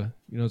Florida,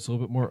 it's a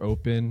little bit more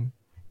open.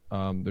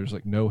 There's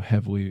like no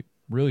heavily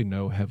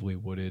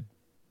wooded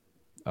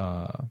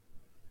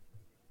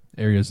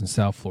areas in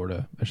South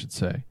Florida, I should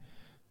say.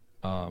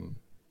 But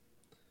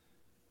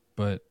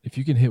if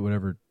you can hit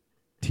whatever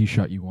tee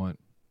shot you want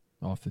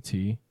off the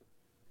tee,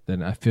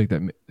 then I feel like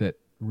that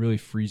really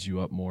frees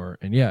you up more.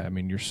 And yeah, I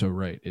mean, you're so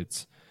right.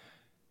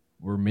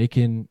 We're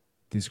making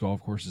these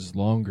golf courses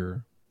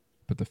longer,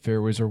 but the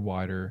fairways are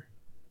wider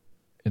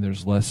and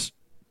there's less,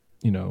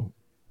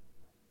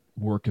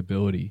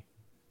 workability.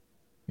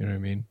 You know what I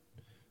mean?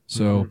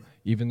 So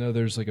even though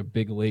there's like a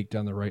big lake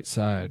down the right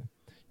side,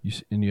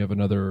 you have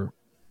another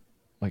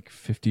like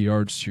 50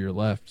 yards to your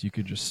left, you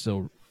could just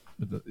still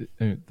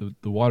the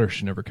water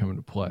should never come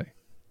into play,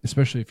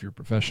 especially if you're a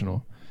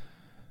professional.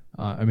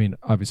 I mean,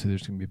 obviously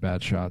there's going to be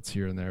bad shots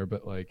here and there,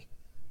 but like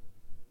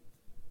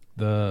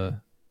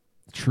the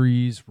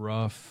trees,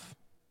 rough,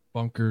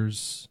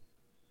 bunkers,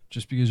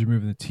 just because you're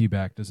moving the tee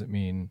back doesn't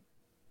mean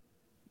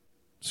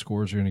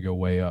scores are going to go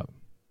way up.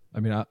 I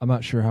mean, I'm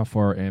not sure how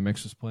far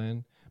Amex was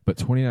playing, but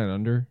 29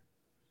 under,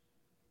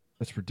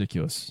 that's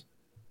ridiculous.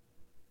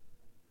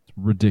 It's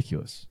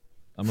ridiculous.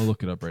 I'm going to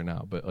look it up right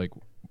now, but like,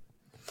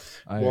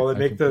 I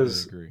make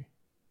those. Agree.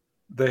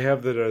 They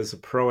have that as a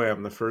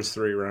pro-am the first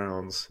 3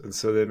 rounds, and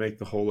so they make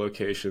the whole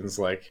locations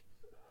like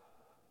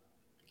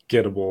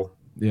gettable.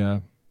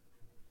 Yeah,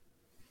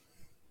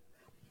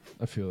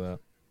 I feel that.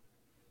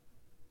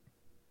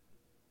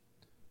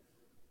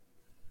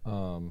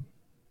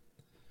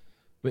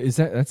 But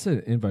that's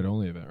an invite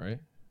only event, right?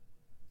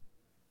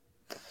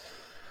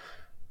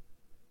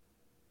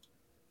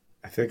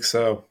 I think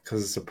so,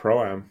 because it's a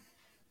pro-am.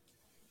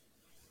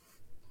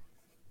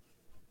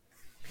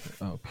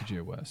 Oh,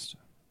 PGA West.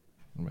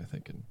 What am I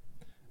thinking?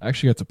 I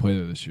actually got to play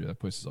there this year. That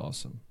place is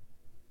awesome.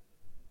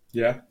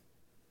 Yeah.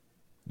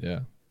 Yeah.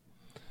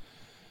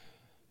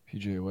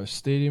 PGA West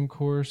Stadium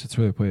course. That's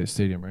where they play at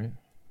stadium, right?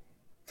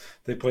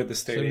 They played the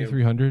stadium.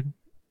 7300.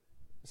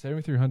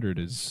 7300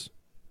 is,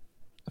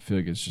 I feel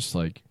like it's just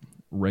like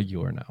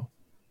regular now.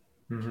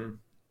 Mm-hmm.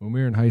 When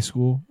we were in high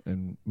school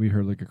and we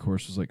heard like a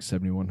course was like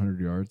 7,100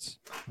 yards.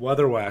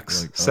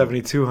 Weatherwax, like,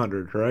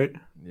 7,200, right?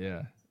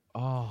 Yeah.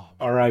 Oh.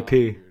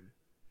 R.I.P.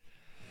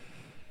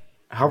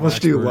 How much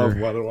do you love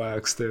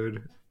Weatherwax,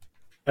 dude?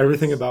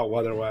 Everything about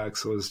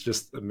Weatherwax was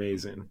just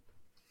amazing.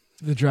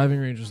 The driving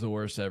range was the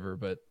worst ever,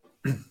 but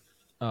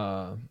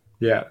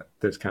yeah,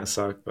 that kind of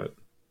sucked, but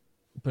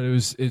it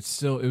was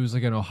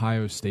like an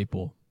Ohio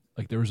staple.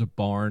 Like there was a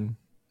barn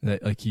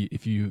that like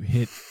if you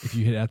hit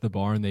at the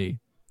barn, they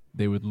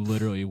would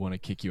literally want to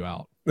kick you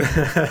out.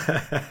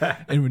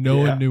 And no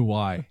one knew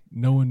why.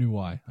 No one knew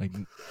why. Like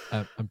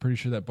I'm pretty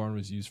sure that barn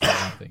was used for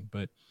nothing,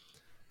 but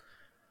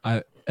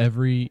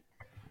every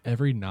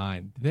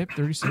 9. Did they have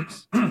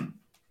 36?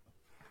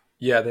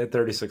 Yeah, they had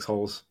 36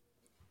 holes.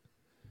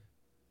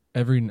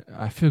 I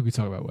feel like we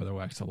talk about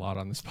Weatherwax a lot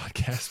on this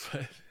podcast,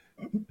 but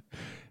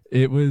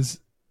it was,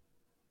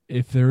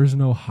 if there was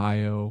an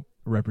Ohio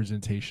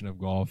representation of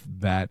golf,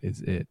 that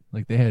is it.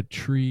 Like they had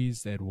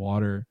trees, they had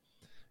water,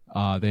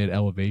 they had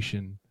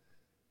elevation.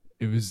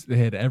 They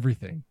had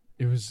everything.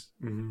 It was,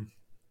 and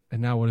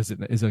now what is it?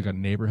 Is it like a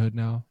neighborhood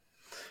now?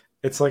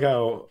 It's like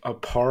a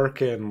park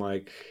and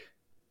like,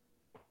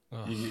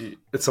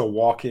 it's a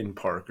walk-in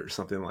park or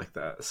something like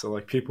that. So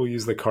like people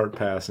use the cart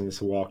pass and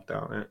just walk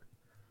down it.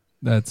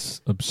 That's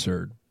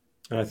absurd.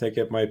 And I think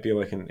it might be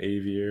like an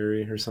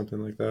aviary or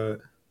something like that.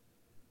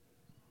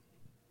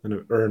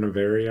 Or an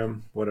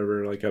vivarium,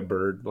 whatever, like a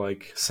bird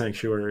like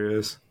sanctuary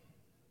is.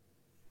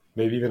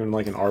 Maybe even in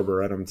like an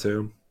arboretum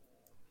too.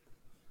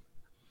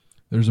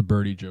 There's a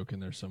birdie joke in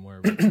there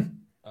somewhere. But,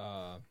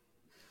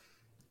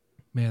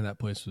 man, that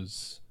place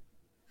was.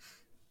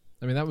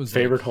 I mean, that was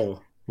favorite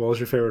hole. What was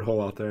your favorite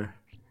hole out there?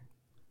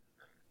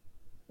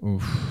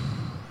 Oof,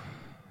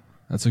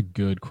 that's a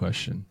good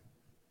question.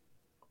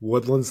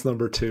 Woodlands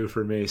number 2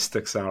 for me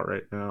sticks out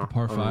right now. The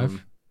par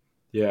 5?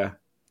 Yeah.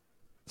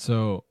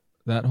 So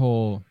that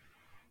hole,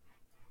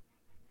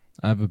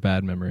 I have a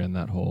bad memory on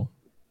that hole.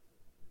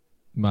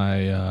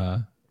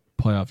 My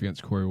playoff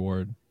against Corey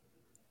Ward,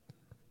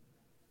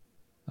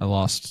 I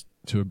lost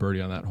to a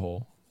birdie on that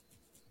hole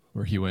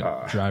where he went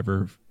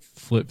driver,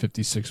 flip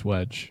 56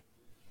 wedge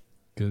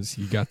because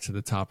he got to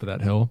the top of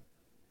that hill.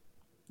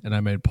 And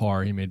I made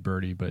par, he made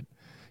birdie, but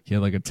he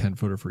had like a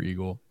 10-footer for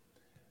eagle.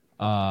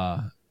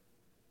 I'm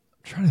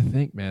trying to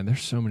think, man.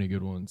 There's so many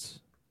good ones.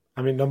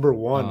 I mean, number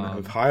 1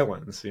 of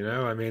Highlands,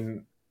 I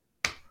mean,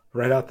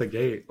 right out the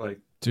gate. Like,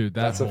 dude,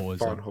 that's a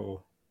fun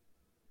hole.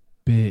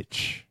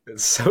 bitch.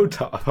 It's so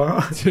tough,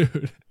 huh?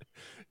 Dude.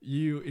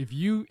 If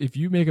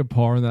you make a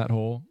par in that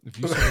hole, if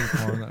you make a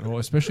par in that hole,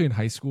 especially in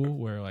high school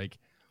where like,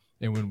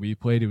 and when we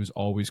played, it was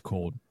always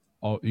cold.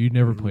 You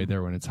never played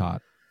there when it's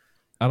hot.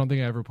 I don't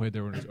think I ever played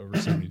there when it's over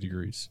 70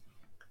 degrees.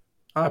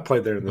 I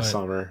played there in the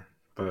summer,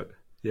 but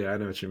yeah, I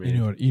know what you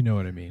mean. You know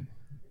what I mean.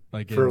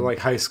 Like for like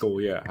high school,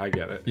 yeah, I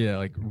get it. Yeah,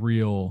 like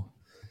real.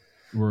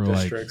 We're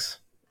districts.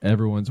 Like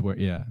everyone's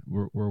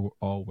we're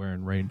all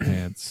wearing rain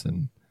pants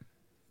and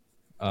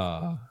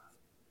man,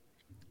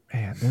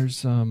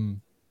 there's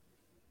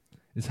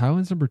is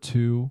Highlands number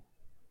 2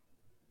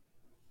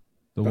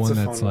 the one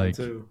that's like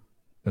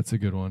that's a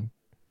good one.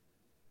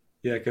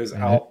 Yeah, it goes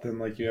out, then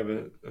like you have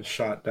a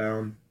shot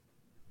down.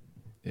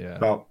 Yeah,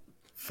 about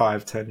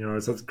 5-10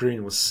 yards. That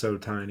green was so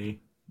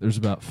tiny. There's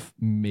about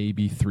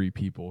maybe 3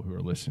 people who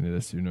are listening to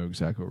this who know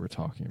exactly what we're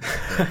talking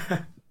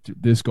about.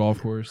 Dude, this golf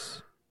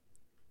course,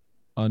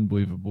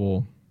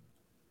 unbelievable.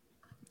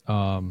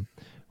 For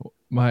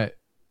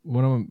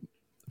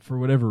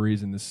whatever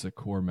reason, this is a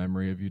core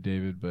memory of you,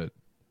 David, but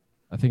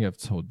I think I've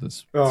told this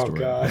story. Oh,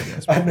 God.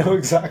 I know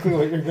exactly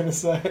what you're going to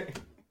say.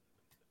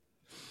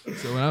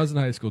 So when I was in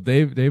high school,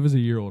 Dave was a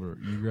year older.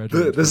 You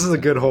graduated. This is a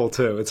good hole,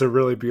 too. It's a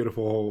really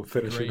beautiful hole,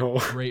 finishing hole.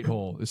 Great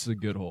hole. This is a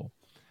good hole.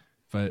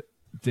 But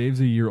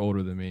Dave's a year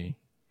older than me,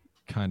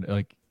 kind of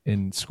like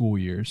in school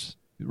years.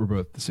 We're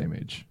both the same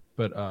age.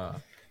 But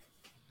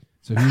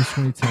so he was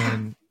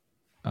 2010.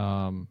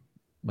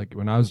 Like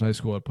when I was in high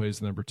school, I played as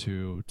the number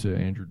 2 to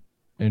Andrew.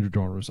 Andrew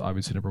Dorn was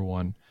obviously number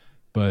 1,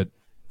 but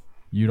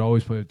you'd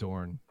always play with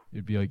Dorn.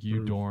 It'd be like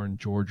you, Dorn,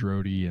 George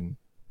Rohde, and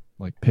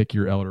like pick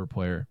your elder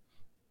player.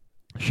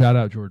 Shout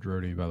out George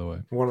Rohde, by the way.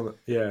 One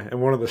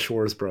of the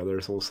Shores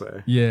brothers, we'll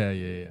say. Yeah.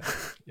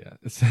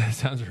 It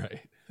sounds right.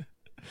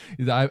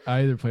 I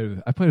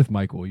played with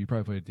Michael. You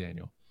probably played with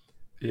Daniel.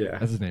 Yeah,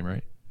 that's his name,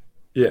 right?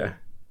 Yeah.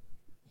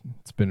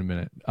 It's been a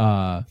minute.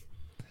 But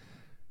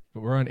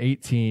we're on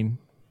 18.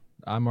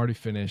 I'm already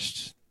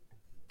finished.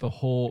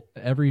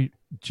 Every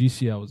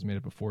GCL was made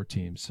up of 4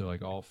 teams, so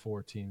like all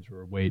 4 teams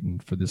were waiting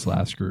for this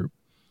last group.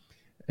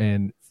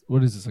 And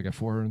what is this, like a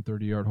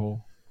 430-yard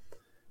hole?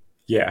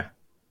 Yeah.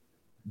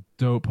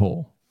 Dope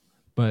hole.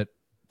 But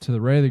to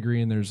the right of the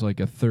green, there's like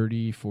a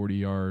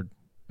 40-yard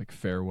like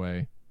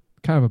fairway,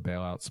 kind of a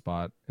bailout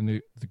spot. And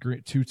the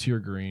green, 2-tier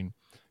green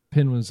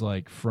pin was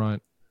like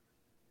front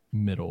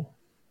middle,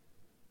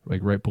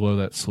 like right below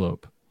that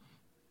slope.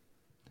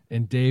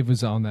 And Dave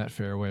was on that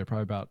fairway,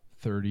 probably about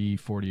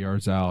 30-40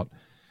 yards out.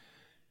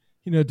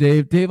 You know,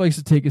 Dave likes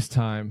to take his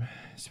time,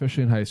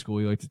 especially in high school.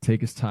 He liked to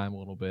take his time a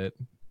little bit.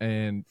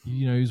 And,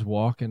 you know, he's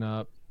walking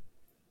up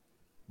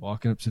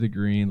to the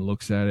green,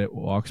 looks at it,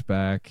 walks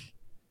back,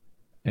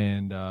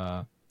 and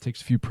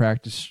takes a few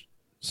practice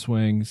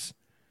swings,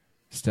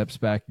 steps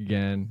back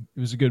again. It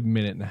was a good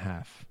minute and a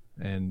half.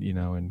 And, you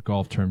know, in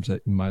golf terms,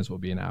 that might as well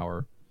be an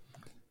hour.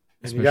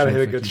 And you got to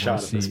hit a good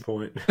shot at this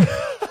point.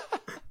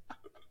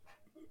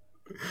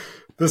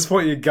 This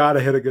point, you got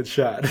to hit a good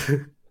shot.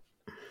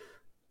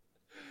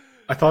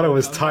 I thought it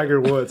was Tiger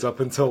Woods up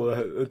until I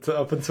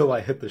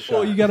hit the shot.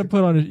 Well, you got to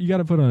put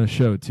on a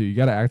show too. You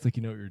got to act like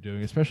you know what you're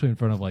doing, especially in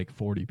front of like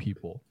 40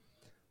 people.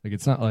 Like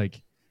it's not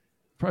like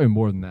probably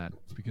more than that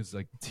because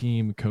like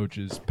team,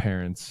 coaches,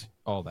 parents,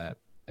 all that.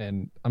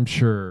 And I'm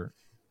sure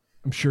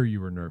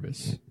you were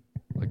nervous.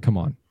 Like, come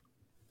on.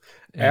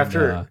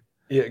 And,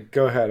 yeah,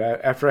 go ahead.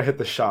 After I hit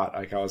the shot,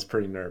 like I was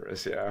pretty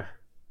nervous. Yeah.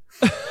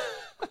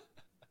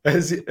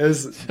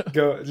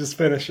 Just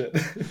finish it.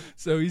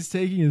 So he's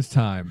taking his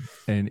time,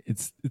 and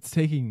it's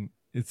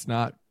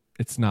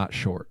not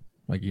short.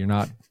 Like you're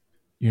not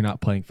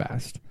playing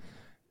fast,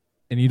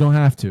 and you don't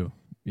have to.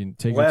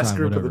 Take your time. Last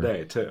group whatever. of the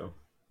day too.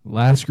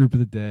 Last group of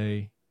the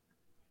day,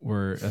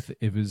 where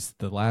it was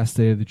the last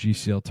day of the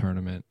GCL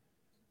tournament,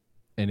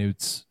 and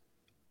it's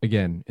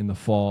again in the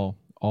fall,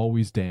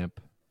 always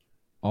damp,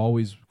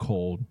 always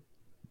cold.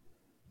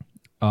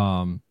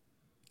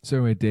 So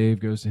anyway,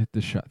 Dave goes to hit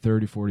the shot,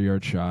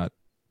 40-yard shot,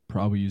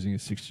 probably using a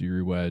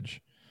 60-degree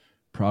wedge.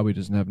 Probably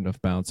doesn't have enough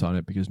bounce on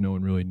it because no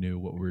one really knew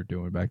what we were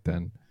doing back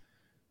then.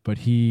 But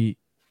he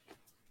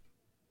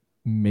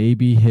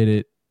maybe hit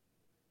it.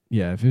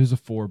 Yeah, if it was a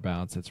 4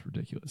 bounce, that's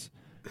ridiculous.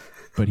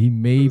 But he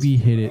maybe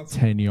hit it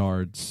 10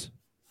 yards,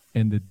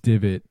 and the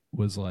divot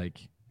was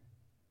like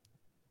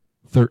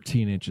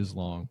 13 inches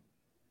long.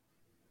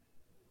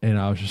 And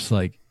I was just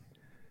like,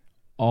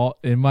 all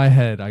in my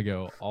head, I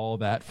go, all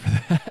that for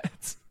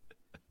that.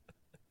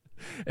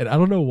 And I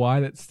don't know why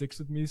that sticks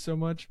with me so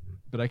much,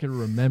 but I can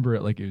remember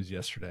it like it was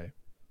yesterday.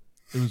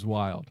 It was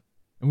wild.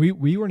 And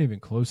we weren't even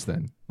close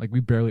then. Like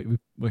we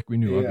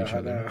knew of each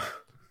other.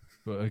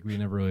 But like we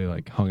never really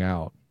like hung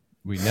out.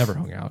 We never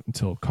hung out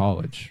until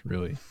college,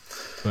 really.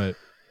 But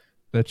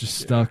that just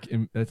stuck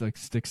in, that like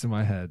sticks in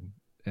my head.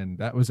 And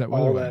that was that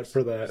all that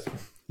for that.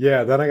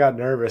 Yeah, then I got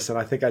nervous and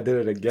I think I did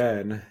it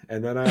again.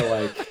 And then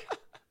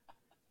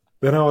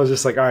then I was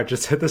just like, all right,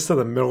 just hit this to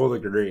the middle of the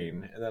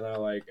green. And then I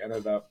like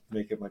ended up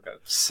making like a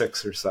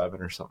 6 or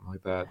 7 or something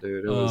like that,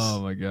 dude.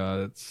 Oh my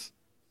God.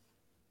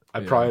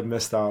 I probably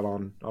missed out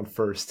on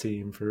first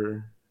team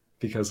for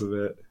because of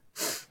it.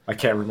 I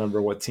can't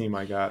remember what team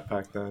I got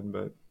back then,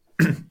 but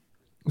It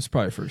was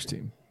probably first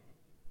team.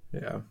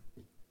 yeah.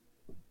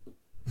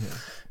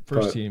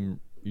 First team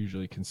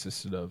usually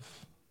consisted of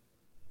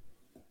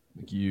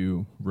like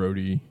you,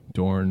 Rhodey,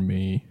 Dorn,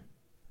 me,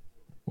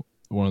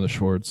 one of the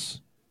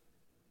shorts.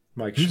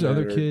 Mike Who's the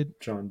Schneider, other kid?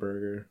 John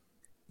Berger.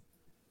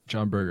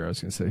 John Berger, I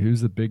was going to say.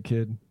 Who's the big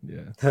kid?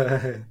 Yeah.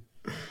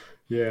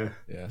 Yeah.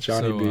 Yeah.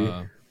 Johnny B.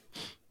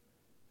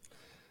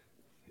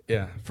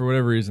 Yeah, for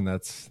whatever reason,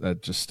 that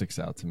just sticks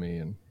out to me,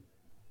 and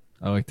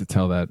I like to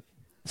tell that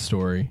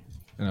story,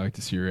 and I like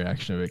to see your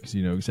reaction of it because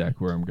you know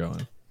exactly where I'm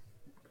going.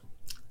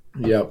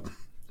 Yep.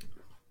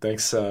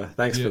 Thanks for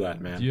that,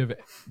 man. Do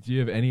you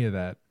have any of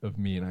that of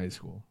me in high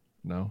school?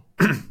 No.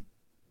 I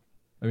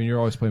mean, you're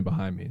always playing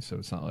behind me, so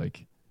it's not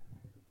like.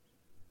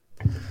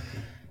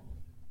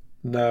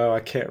 No, I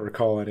can't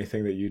recall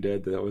anything that you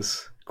did that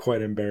was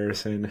quite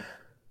embarrassing.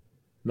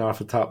 Not off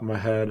the top of my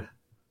head.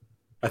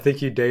 I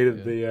think you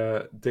dated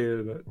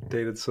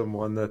dated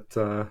someone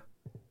that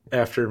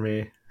after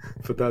me,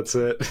 but that's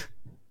it.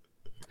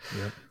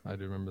 Yep, I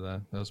do remember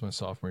that. That was my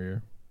sophomore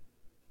year.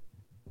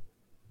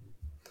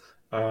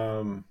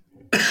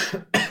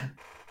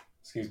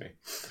 Excuse me.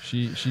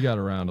 She got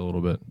around a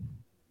little bit.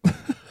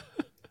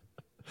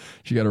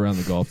 She got around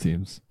the golf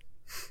teams.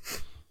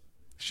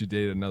 She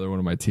dated another one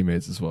of my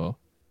teammates as well.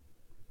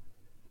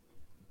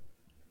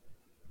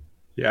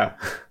 Yeah.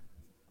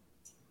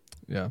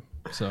 Yeah.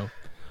 So,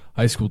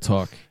 high school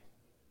talk.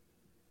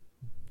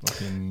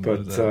 Fucking,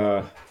 but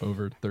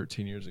over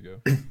 13 years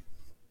ago.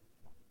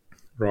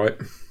 Right.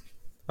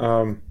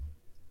 But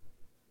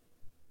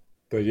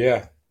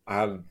yeah,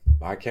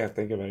 I can't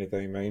think of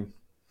anything, man.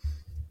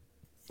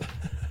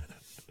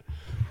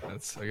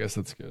 I guess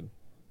that's good.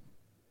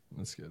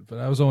 That's good. But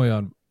I was only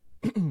on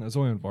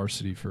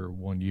varsity for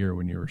 1 year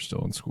when you were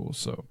still in school,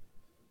 so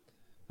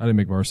I didn't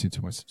make varsity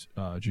until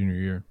my junior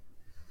year.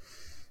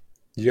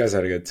 You guys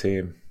had a good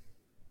team.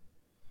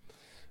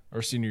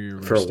 Our senior year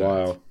for a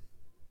while.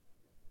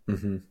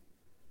 Mm-hmm.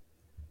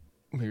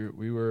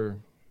 We were,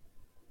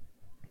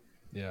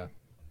 yeah.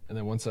 And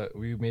then once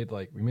we made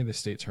the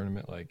state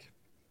tournament like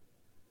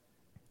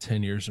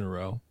 10 years in a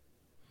row,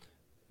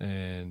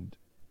 and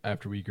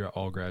after we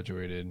all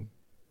graduated,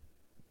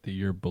 the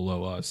year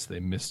below us, they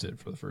missed it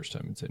for the first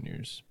time in 10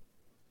 years.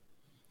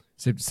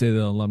 Safe to say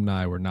the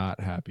alumni were not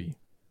happy.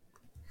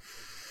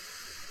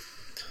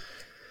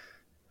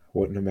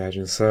 Wouldn't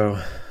imagine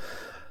so.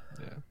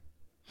 Yeah.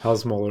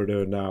 How's Muller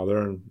doing now?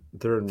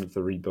 They're in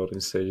the rebuilding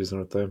stages,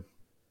 aren't they?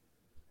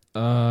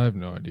 I have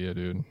no idea,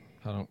 dude.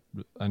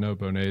 I know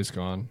Bonet's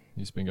gone.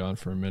 He's been gone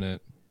for a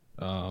minute.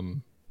 I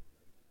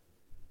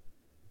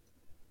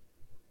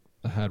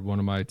had one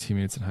of my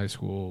teammates in high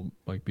school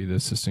be the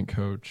assistant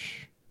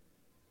coach,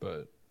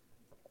 but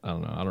I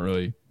don't know. I haven't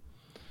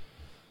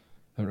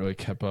really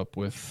kept up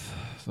with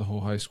the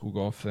whole high school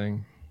golf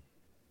thing,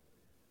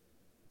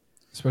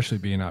 especially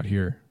being out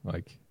here.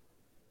 I'm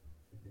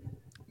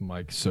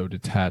so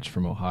detached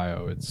from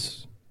Ohio.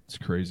 It's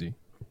crazy.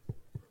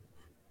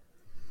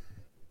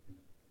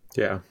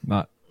 Yeah.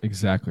 Not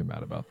exactly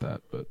mad about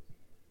that, but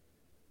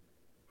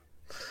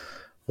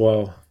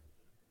well,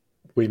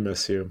 we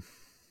miss you.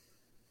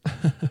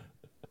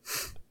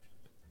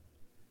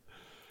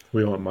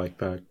 We want Mike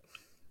back.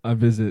 I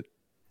visit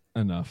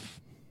enough.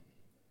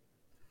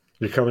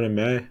 You're coming in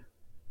May?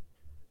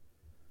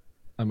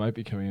 I might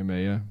be coming in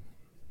May, yeah.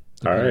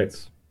 All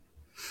right.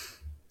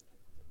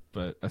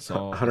 But I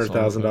saw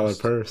 $100,000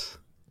 purse.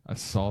 I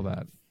saw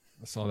that.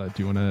 Do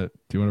you want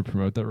to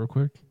promote that real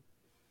quick?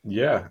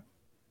 Yeah.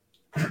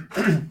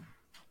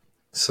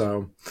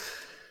 So,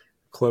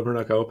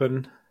 Clovernook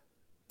Open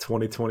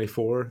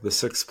 2024, the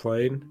sixth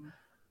plane,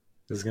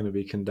 is going to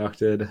be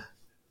conducted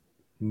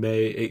May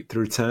 8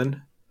 through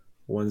 10,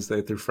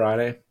 Wednesday through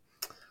Friday.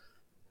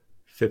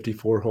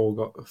 54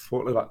 hole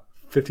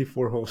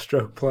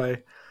stroke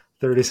play,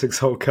 36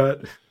 hole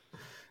cut,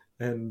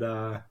 and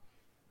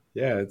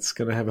yeah, it's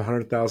going to have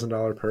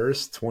 $100,000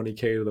 purse, $20,000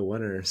 to the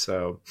winner.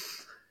 So,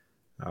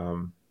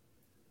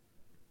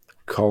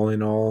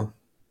 calling all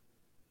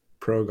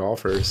pro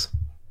golfers.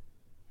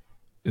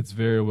 It's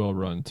very well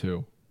run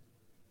too,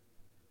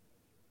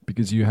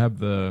 because you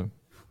have a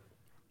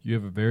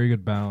very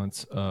good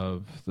balance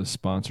of the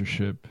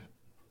sponsorship,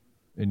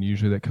 and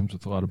usually that comes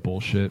with a lot of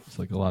bullshit. It's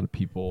a lot of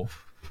people,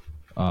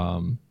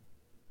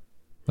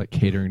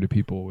 catering to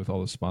people with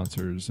all the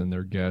sponsors and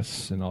their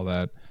guests and all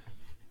that,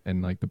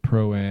 and the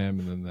pro-am,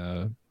 and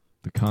then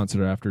the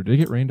concert after. Did it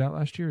get rained out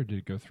last year, or did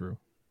it go through?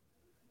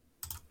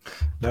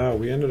 No,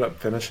 we ended up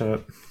finishing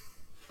it,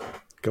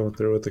 going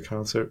through with the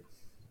concert.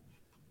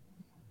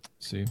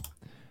 See,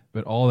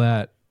 but all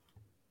that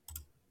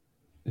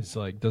is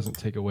doesn't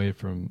take away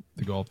from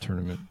the golf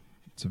tournament.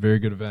 It's a very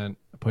good event.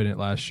 I played in it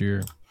last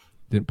year.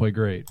 Didn't play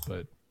great,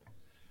 but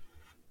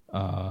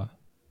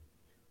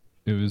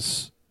it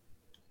was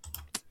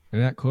in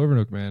that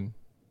Clovernook, man.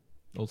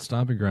 Old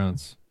stomping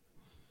grounds.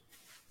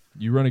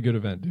 You run a good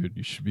event, dude.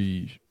 You should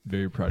be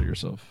very proud of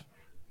yourself.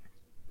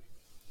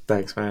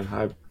 Thanks, man.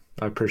 I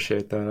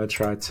appreciate that. I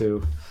try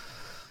to.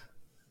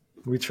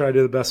 we try to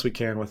do the best we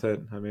can with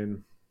it. I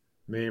mean,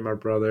 me, my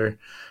brother,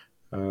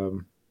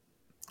 um,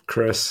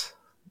 Chris,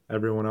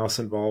 everyone else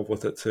involved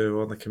with it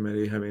too on the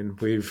committee. I mean,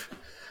 we've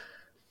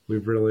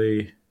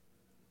really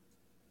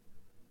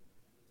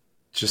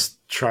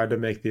just tried to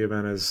make the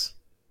event as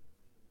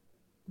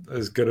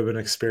good of an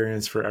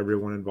experience for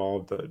everyone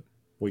involved that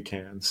we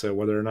can. So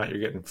whether or not you're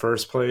getting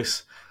first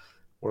place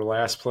or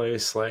last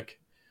place, like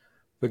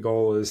the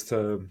goal is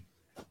to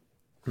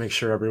make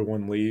sure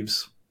everyone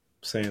leaves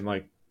saying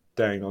like,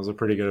 dang, that was a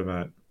pretty good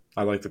event.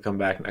 I'd like to come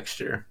back next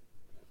year.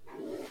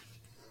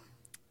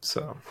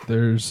 So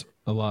there's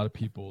a lot of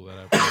people that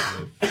I've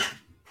played with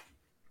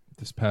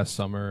this past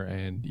summer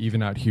and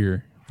even out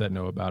here that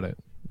know about it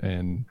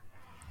and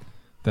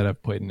that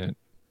have played in it,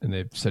 and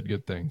they've said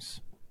good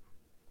things.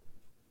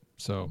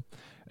 So,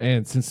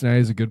 and Cincinnati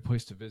is a good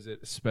place to visit,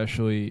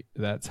 especially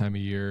that time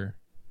of year.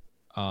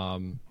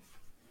 Ohio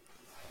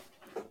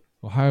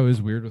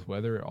is weird with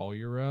weather all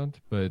year round,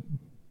 but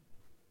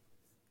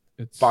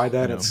it's by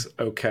then it's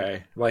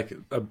okay. Like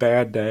a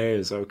bad day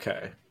is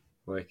okay.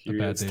 Like a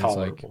bad it's day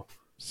tolerable. is like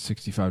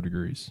 65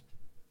 degrees.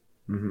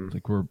 Mm-hmm.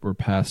 Like we're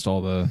past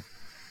all the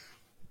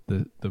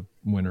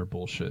winter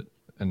bullshit,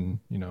 and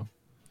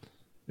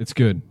it's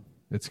good.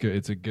 It's good.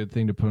 It's a good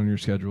thing to put on your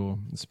schedule,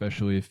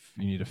 especially if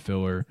you need a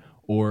filler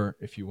or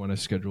if you want to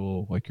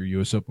schedule like your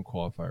U.S. Open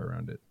qualifier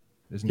around it.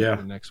 Isn't it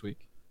the next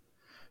week?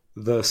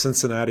 The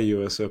Cincinnati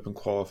U.S. Open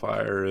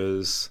qualifier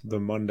is the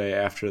Monday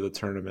after the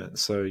tournament.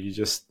 So you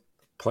just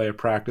play a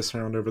practice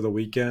round over the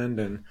weekend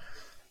and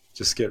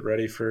just get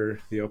ready for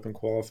the Open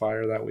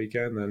qualifier that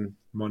weekend. Then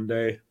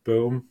Monday,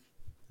 boom,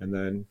 and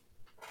then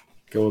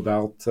go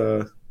about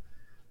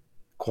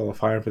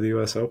qualifying for the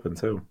U.S. Open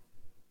too.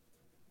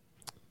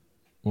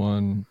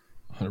 100%.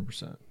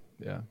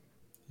 Yeah,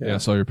 I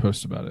saw your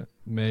post about it.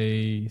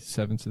 May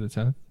 7th to the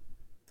 10th?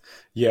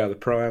 Yeah, the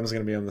Pro-Am is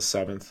going to be on the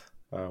 7th.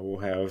 We'll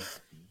have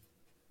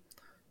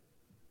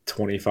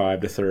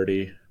 25 to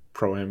 30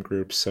 Pro-Am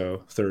groups,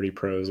 so 30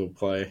 pros will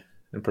play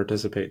and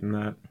participate in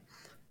that.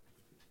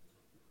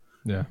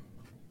 Yeah,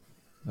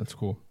 that's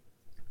cool.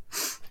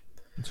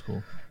 That's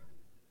cool.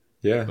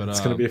 Yeah, but it's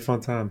going to be a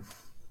fun time.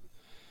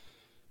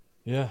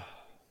 Yeah.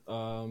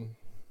 You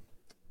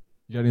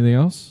got anything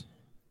else?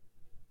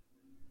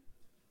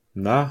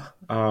 Nah,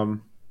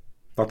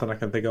 nothing I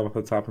can think of off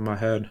the top of my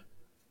head,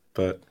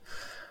 but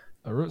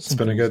I wrote some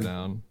things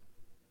down.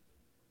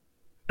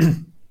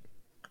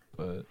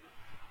 But,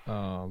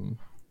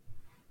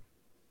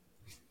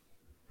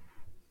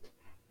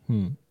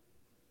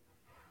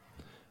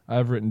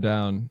 I've written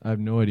down, I have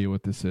no idea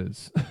what this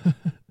is,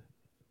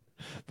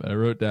 but I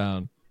wrote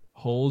down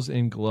holes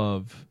in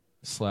glove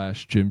 /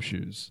 gym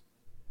shoes.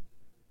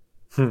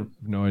 I have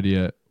no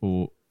idea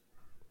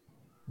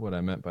what I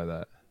meant by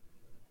that.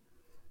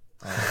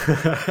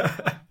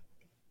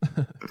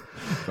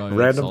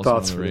 Random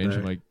thoughts on the range.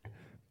 I'm like,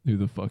 who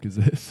the fuck is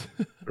this?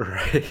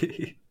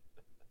 Right.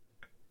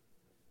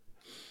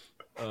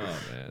 Oh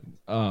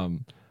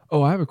man.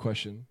 I have a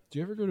question. Do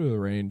you ever go to the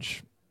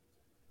range?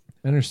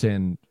 I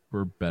understand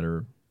we're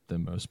better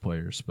than most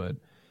players, but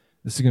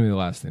this is gonna be the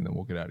last thing that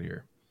we'll get out of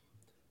here.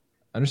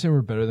 I understand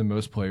we're better than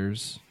most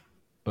players,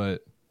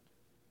 but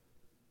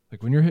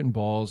like when you're hitting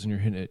balls and you're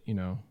hitting it,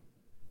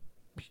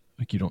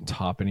 like you don't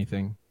top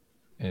anything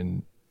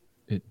and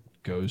it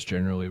goes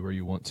generally where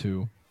you want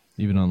to,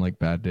 even on like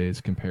bad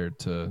days compared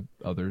to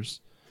others.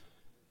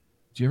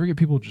 Do you ever get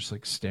people just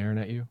like staring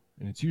at you?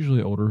 And it's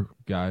usually older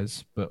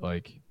guys, but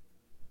like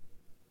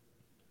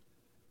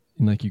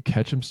you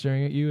catch them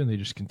staring at you and they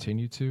just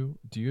continue to.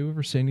 Do you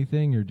ever say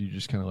anything, or do you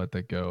just kind of let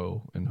that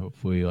go and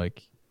hopefully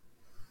like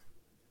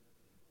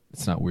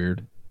it's not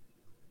weird?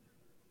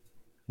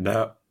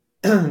 No,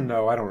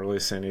 no, I don't really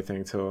say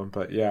anything to them,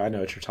 but yeah, I know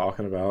what you're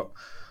talking about.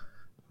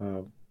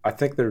 I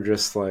think they're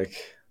just like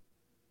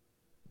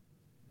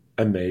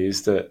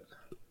amazed at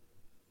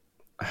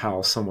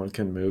how someone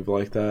can move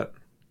like that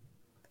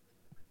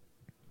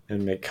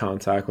and make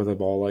contact with a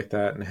ball like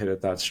that and hit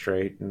it that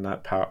straight and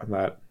that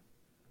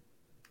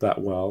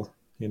well,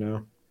 Yeah,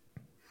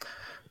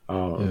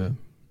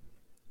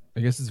 I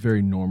guess it's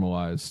very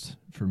normalized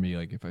for me.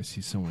 Like if I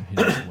see someone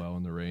hitting it well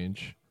in the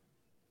range,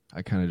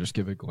 I kind of just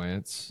give a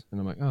glance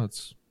and I'm like, oh,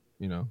 it's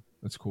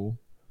that's cool.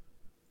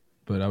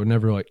 But I would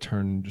never like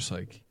turn just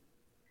like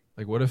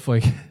what if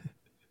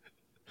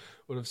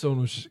what if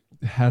someone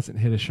hasn't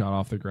hit a shot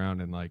off the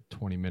ground in like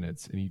 20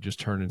 minutes and you just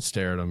turn and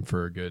stare at them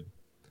for a good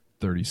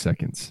 30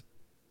 seconds?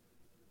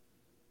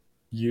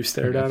 You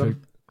stared at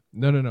him?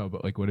 No.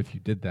 But like, what if you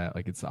did that?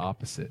 Like, it's the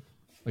opposite.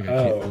 Like,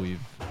 I can't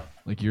believe.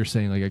 Like you're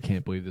saying, like I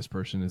can't believe this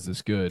person is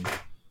this good.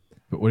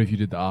 But what if you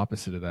did the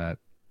opposite of that?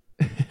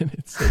 And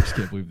it's I just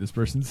can't believe this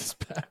person's this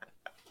bad.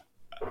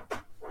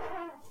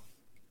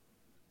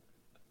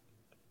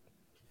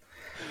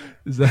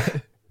 Is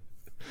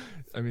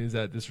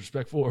that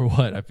disrespectful or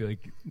what? I feel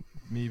like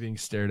me being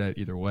stared at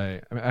either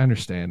way. I mean, I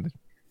understand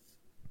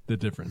the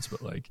difference,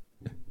 but like,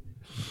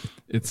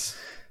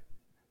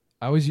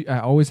 I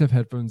always have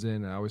headphones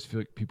in. I always feel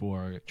like people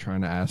are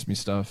trying to ask me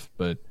stuff,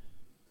 but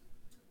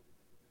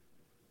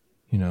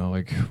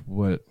like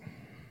what?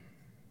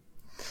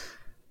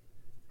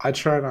 I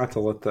try not to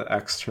let the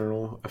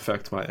external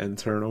affect my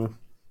internal.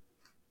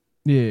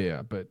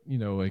 Yeah, but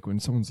like when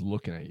someone's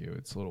looking at you, it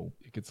gets a little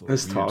It's weird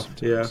tough,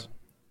 sometimes.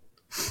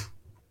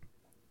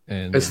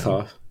 And it's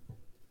tough.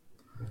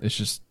 It's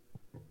just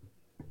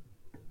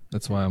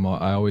that's why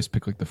I always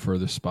pick like the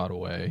furthest spot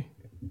away.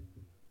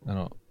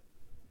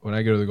 When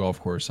I go to the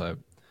golf course, I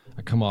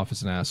come off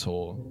as an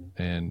asshole,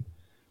 and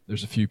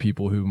there's a few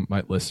people who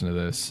might listen to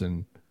this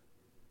and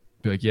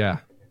be like, yeah,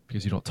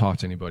 because you don't talk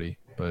to anybody,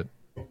 but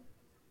I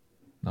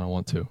don't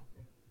want to.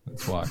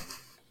 That's why.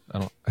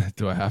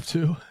 Do I have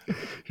to?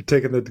 You're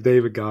taking the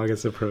David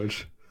Goggins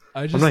approach.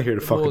 I'm not here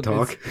to fucking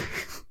talk.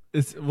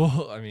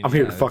 I'm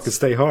here to fucking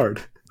stay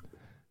hard.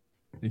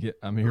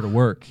 I'm here to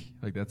work.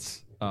 Like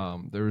that's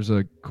there was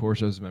a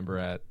course I was a member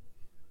at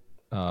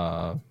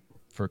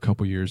for a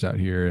couple years out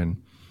here,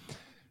 and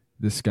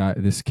this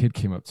kid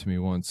came up to me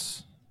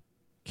once.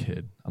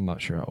 I'm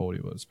not sure how old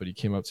he was, but he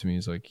came up to me.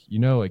 He's like,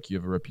 like you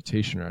have a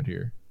reputation around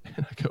here,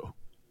 and I go,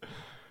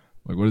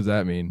 like, what does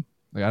that mean?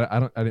 Like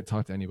I didn't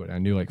talk to anybody. I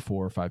knew like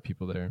 4 or 5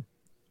 people there.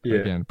 Yeah.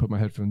 Again, put my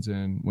headphones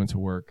in, went to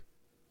work,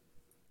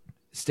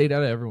 stayed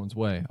out of everyone's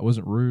way. I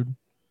wasn't rude.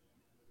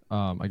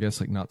 I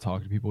guess like not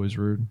talking to people is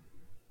rude,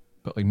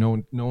 but like no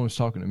one was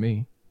talking to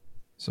me.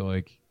 So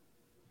like,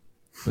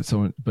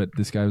 but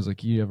this guy was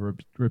like, you have a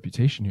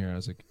reputation here. I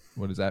was like,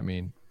 what does that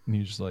mean? And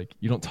he's just like,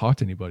 you don't talk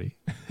to anybody.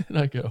 And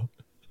I go,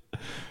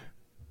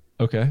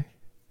 okay.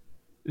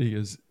 He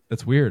goes,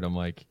 that's weird. I'm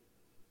like,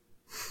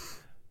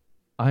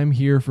 I'm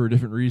here for a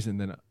different reason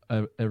than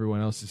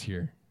everyone else is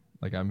here.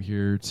 Like I'm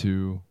here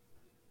to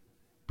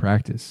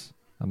practice.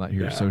 I'm not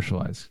here to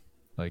socialize.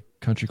 Like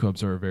country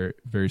clubs are a very,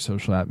 very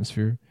social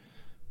atmosphere,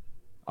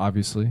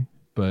 obviously,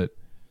 but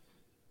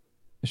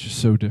it's just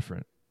so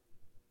different.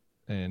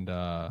 And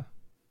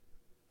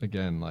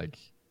again, like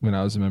when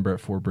I was a member at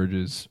Four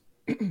Bridges,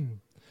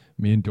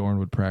 me and Dorn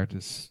would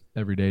practice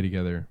every day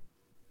together.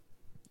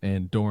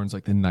 And Dorn's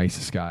like the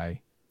nicest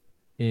guy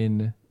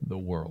in the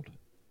world.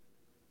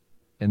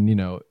 And,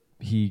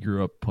 he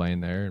grew up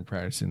playing there and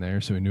practicing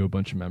there, so he knew a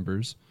bunch of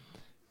members.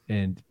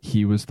 And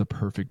he was the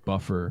perfect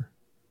buffer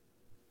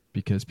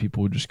because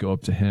people would just go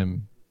up to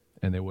him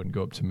and they wouldn't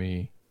go up to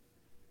me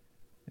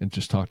and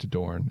just talk to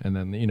Dorn. And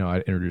then,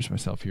 I'd introduce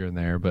myself here and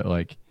there, but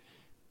like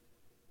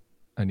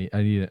I need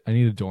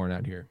a Dorn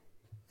out here.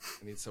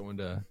 I need someone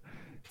to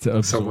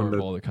absorb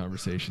all the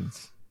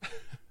conversations.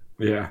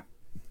 Yeah.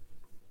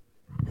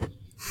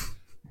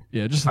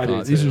 Yeah, just a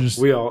thought. These are just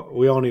we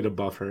all need a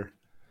buffer.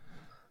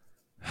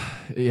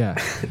 Yeah.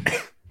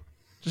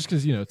 Just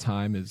because,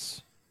 time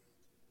is,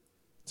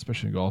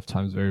 especially in golf,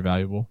 time is very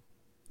valuable.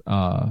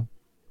 I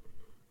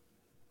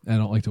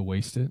don't like to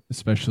waste it,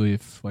 especially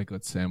if, like,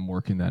 let's say I'm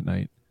working that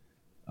night.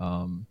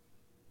 I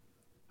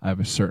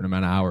have a certain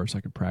amount of hours I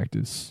can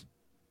practice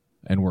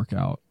and work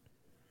out,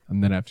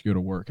 and then I have to go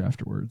to work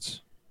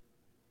afterwards.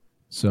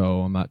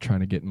 So I'm not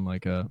trying to get in,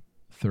 like, a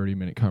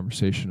 30-minute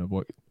conversation of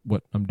what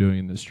I'm doing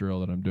in this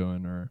drill that I'm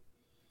doing, or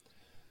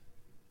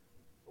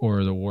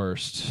the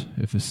worst,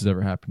 if this has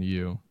ever happened to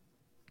you.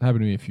 It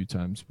happened to me a few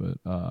times, but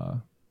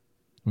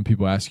when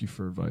people ask you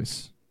for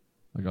advice,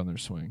 like on their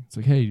swing, it's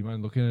like, hey, do you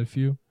mind looking at a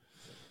few?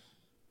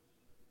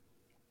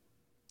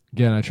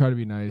 Again, I try to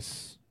be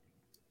nice,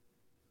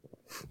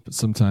 but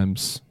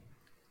sometimes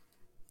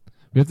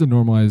we have to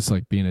normalize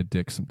like being a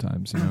dick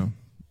sometimes, Like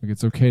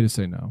it's okay to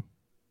say no.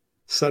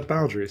 Set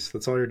boundaries.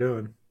 That's all you're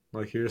doing.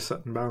 Like you're just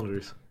setting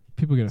boundaries.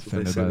 People get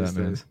offended by that,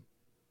 man.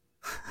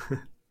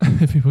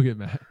 People get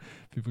mad.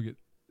 People get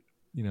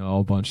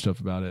all bunched up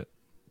about it.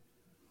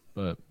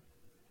 But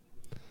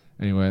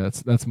anyway,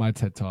 that's my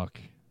TED Talk.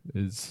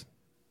 Is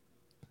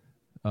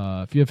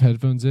if you have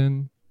headphones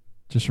in,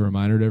 just a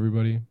reminder to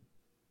everybody,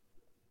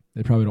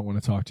 they probably don't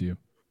want to talk to you.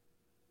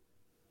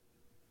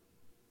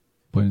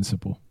 Plain and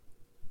simple.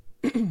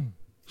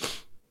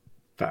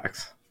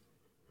 Facts.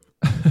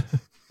 All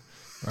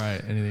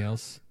right. Anything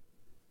else?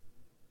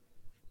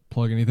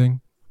 Plug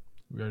anything?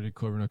 We already did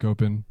Clover Nook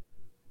Open.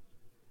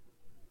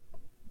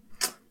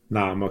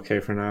 Nah, I'm okay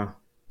for now.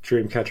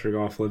 Dreamcatcher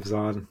Golf lives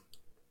on.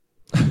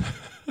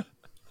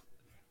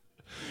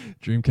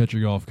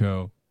 Dreamcatcher Golf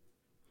Co.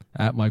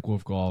 At Mike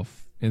Wolf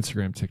Golf.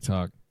 Instagram,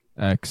 TikTok,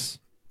 X.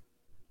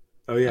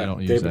 Oh yeah, I don't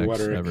David use X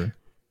Wederick ever.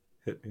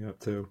 Hit me up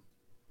too.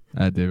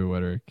 At David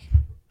Wederick.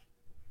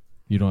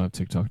 You don't have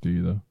TikTok, do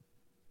you though?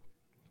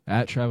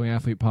 At Traveling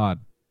Athlete Pod.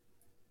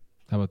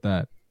 How about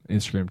that?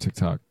 Instagram,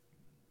 TikTok.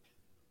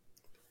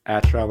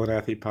 At Traveling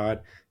Athlete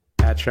Pod.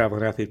 At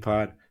Traveling Athlete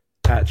Pod.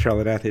 At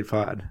Traveling Athlete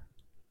Pod.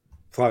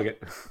 Plug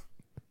it.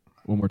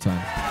 One more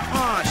time.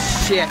 Oh,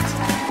 shit.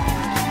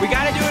 We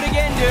got to do it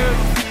again, dude.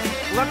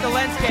 Left the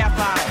lens cap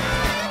out.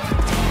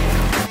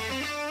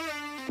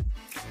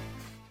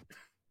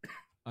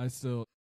 I still...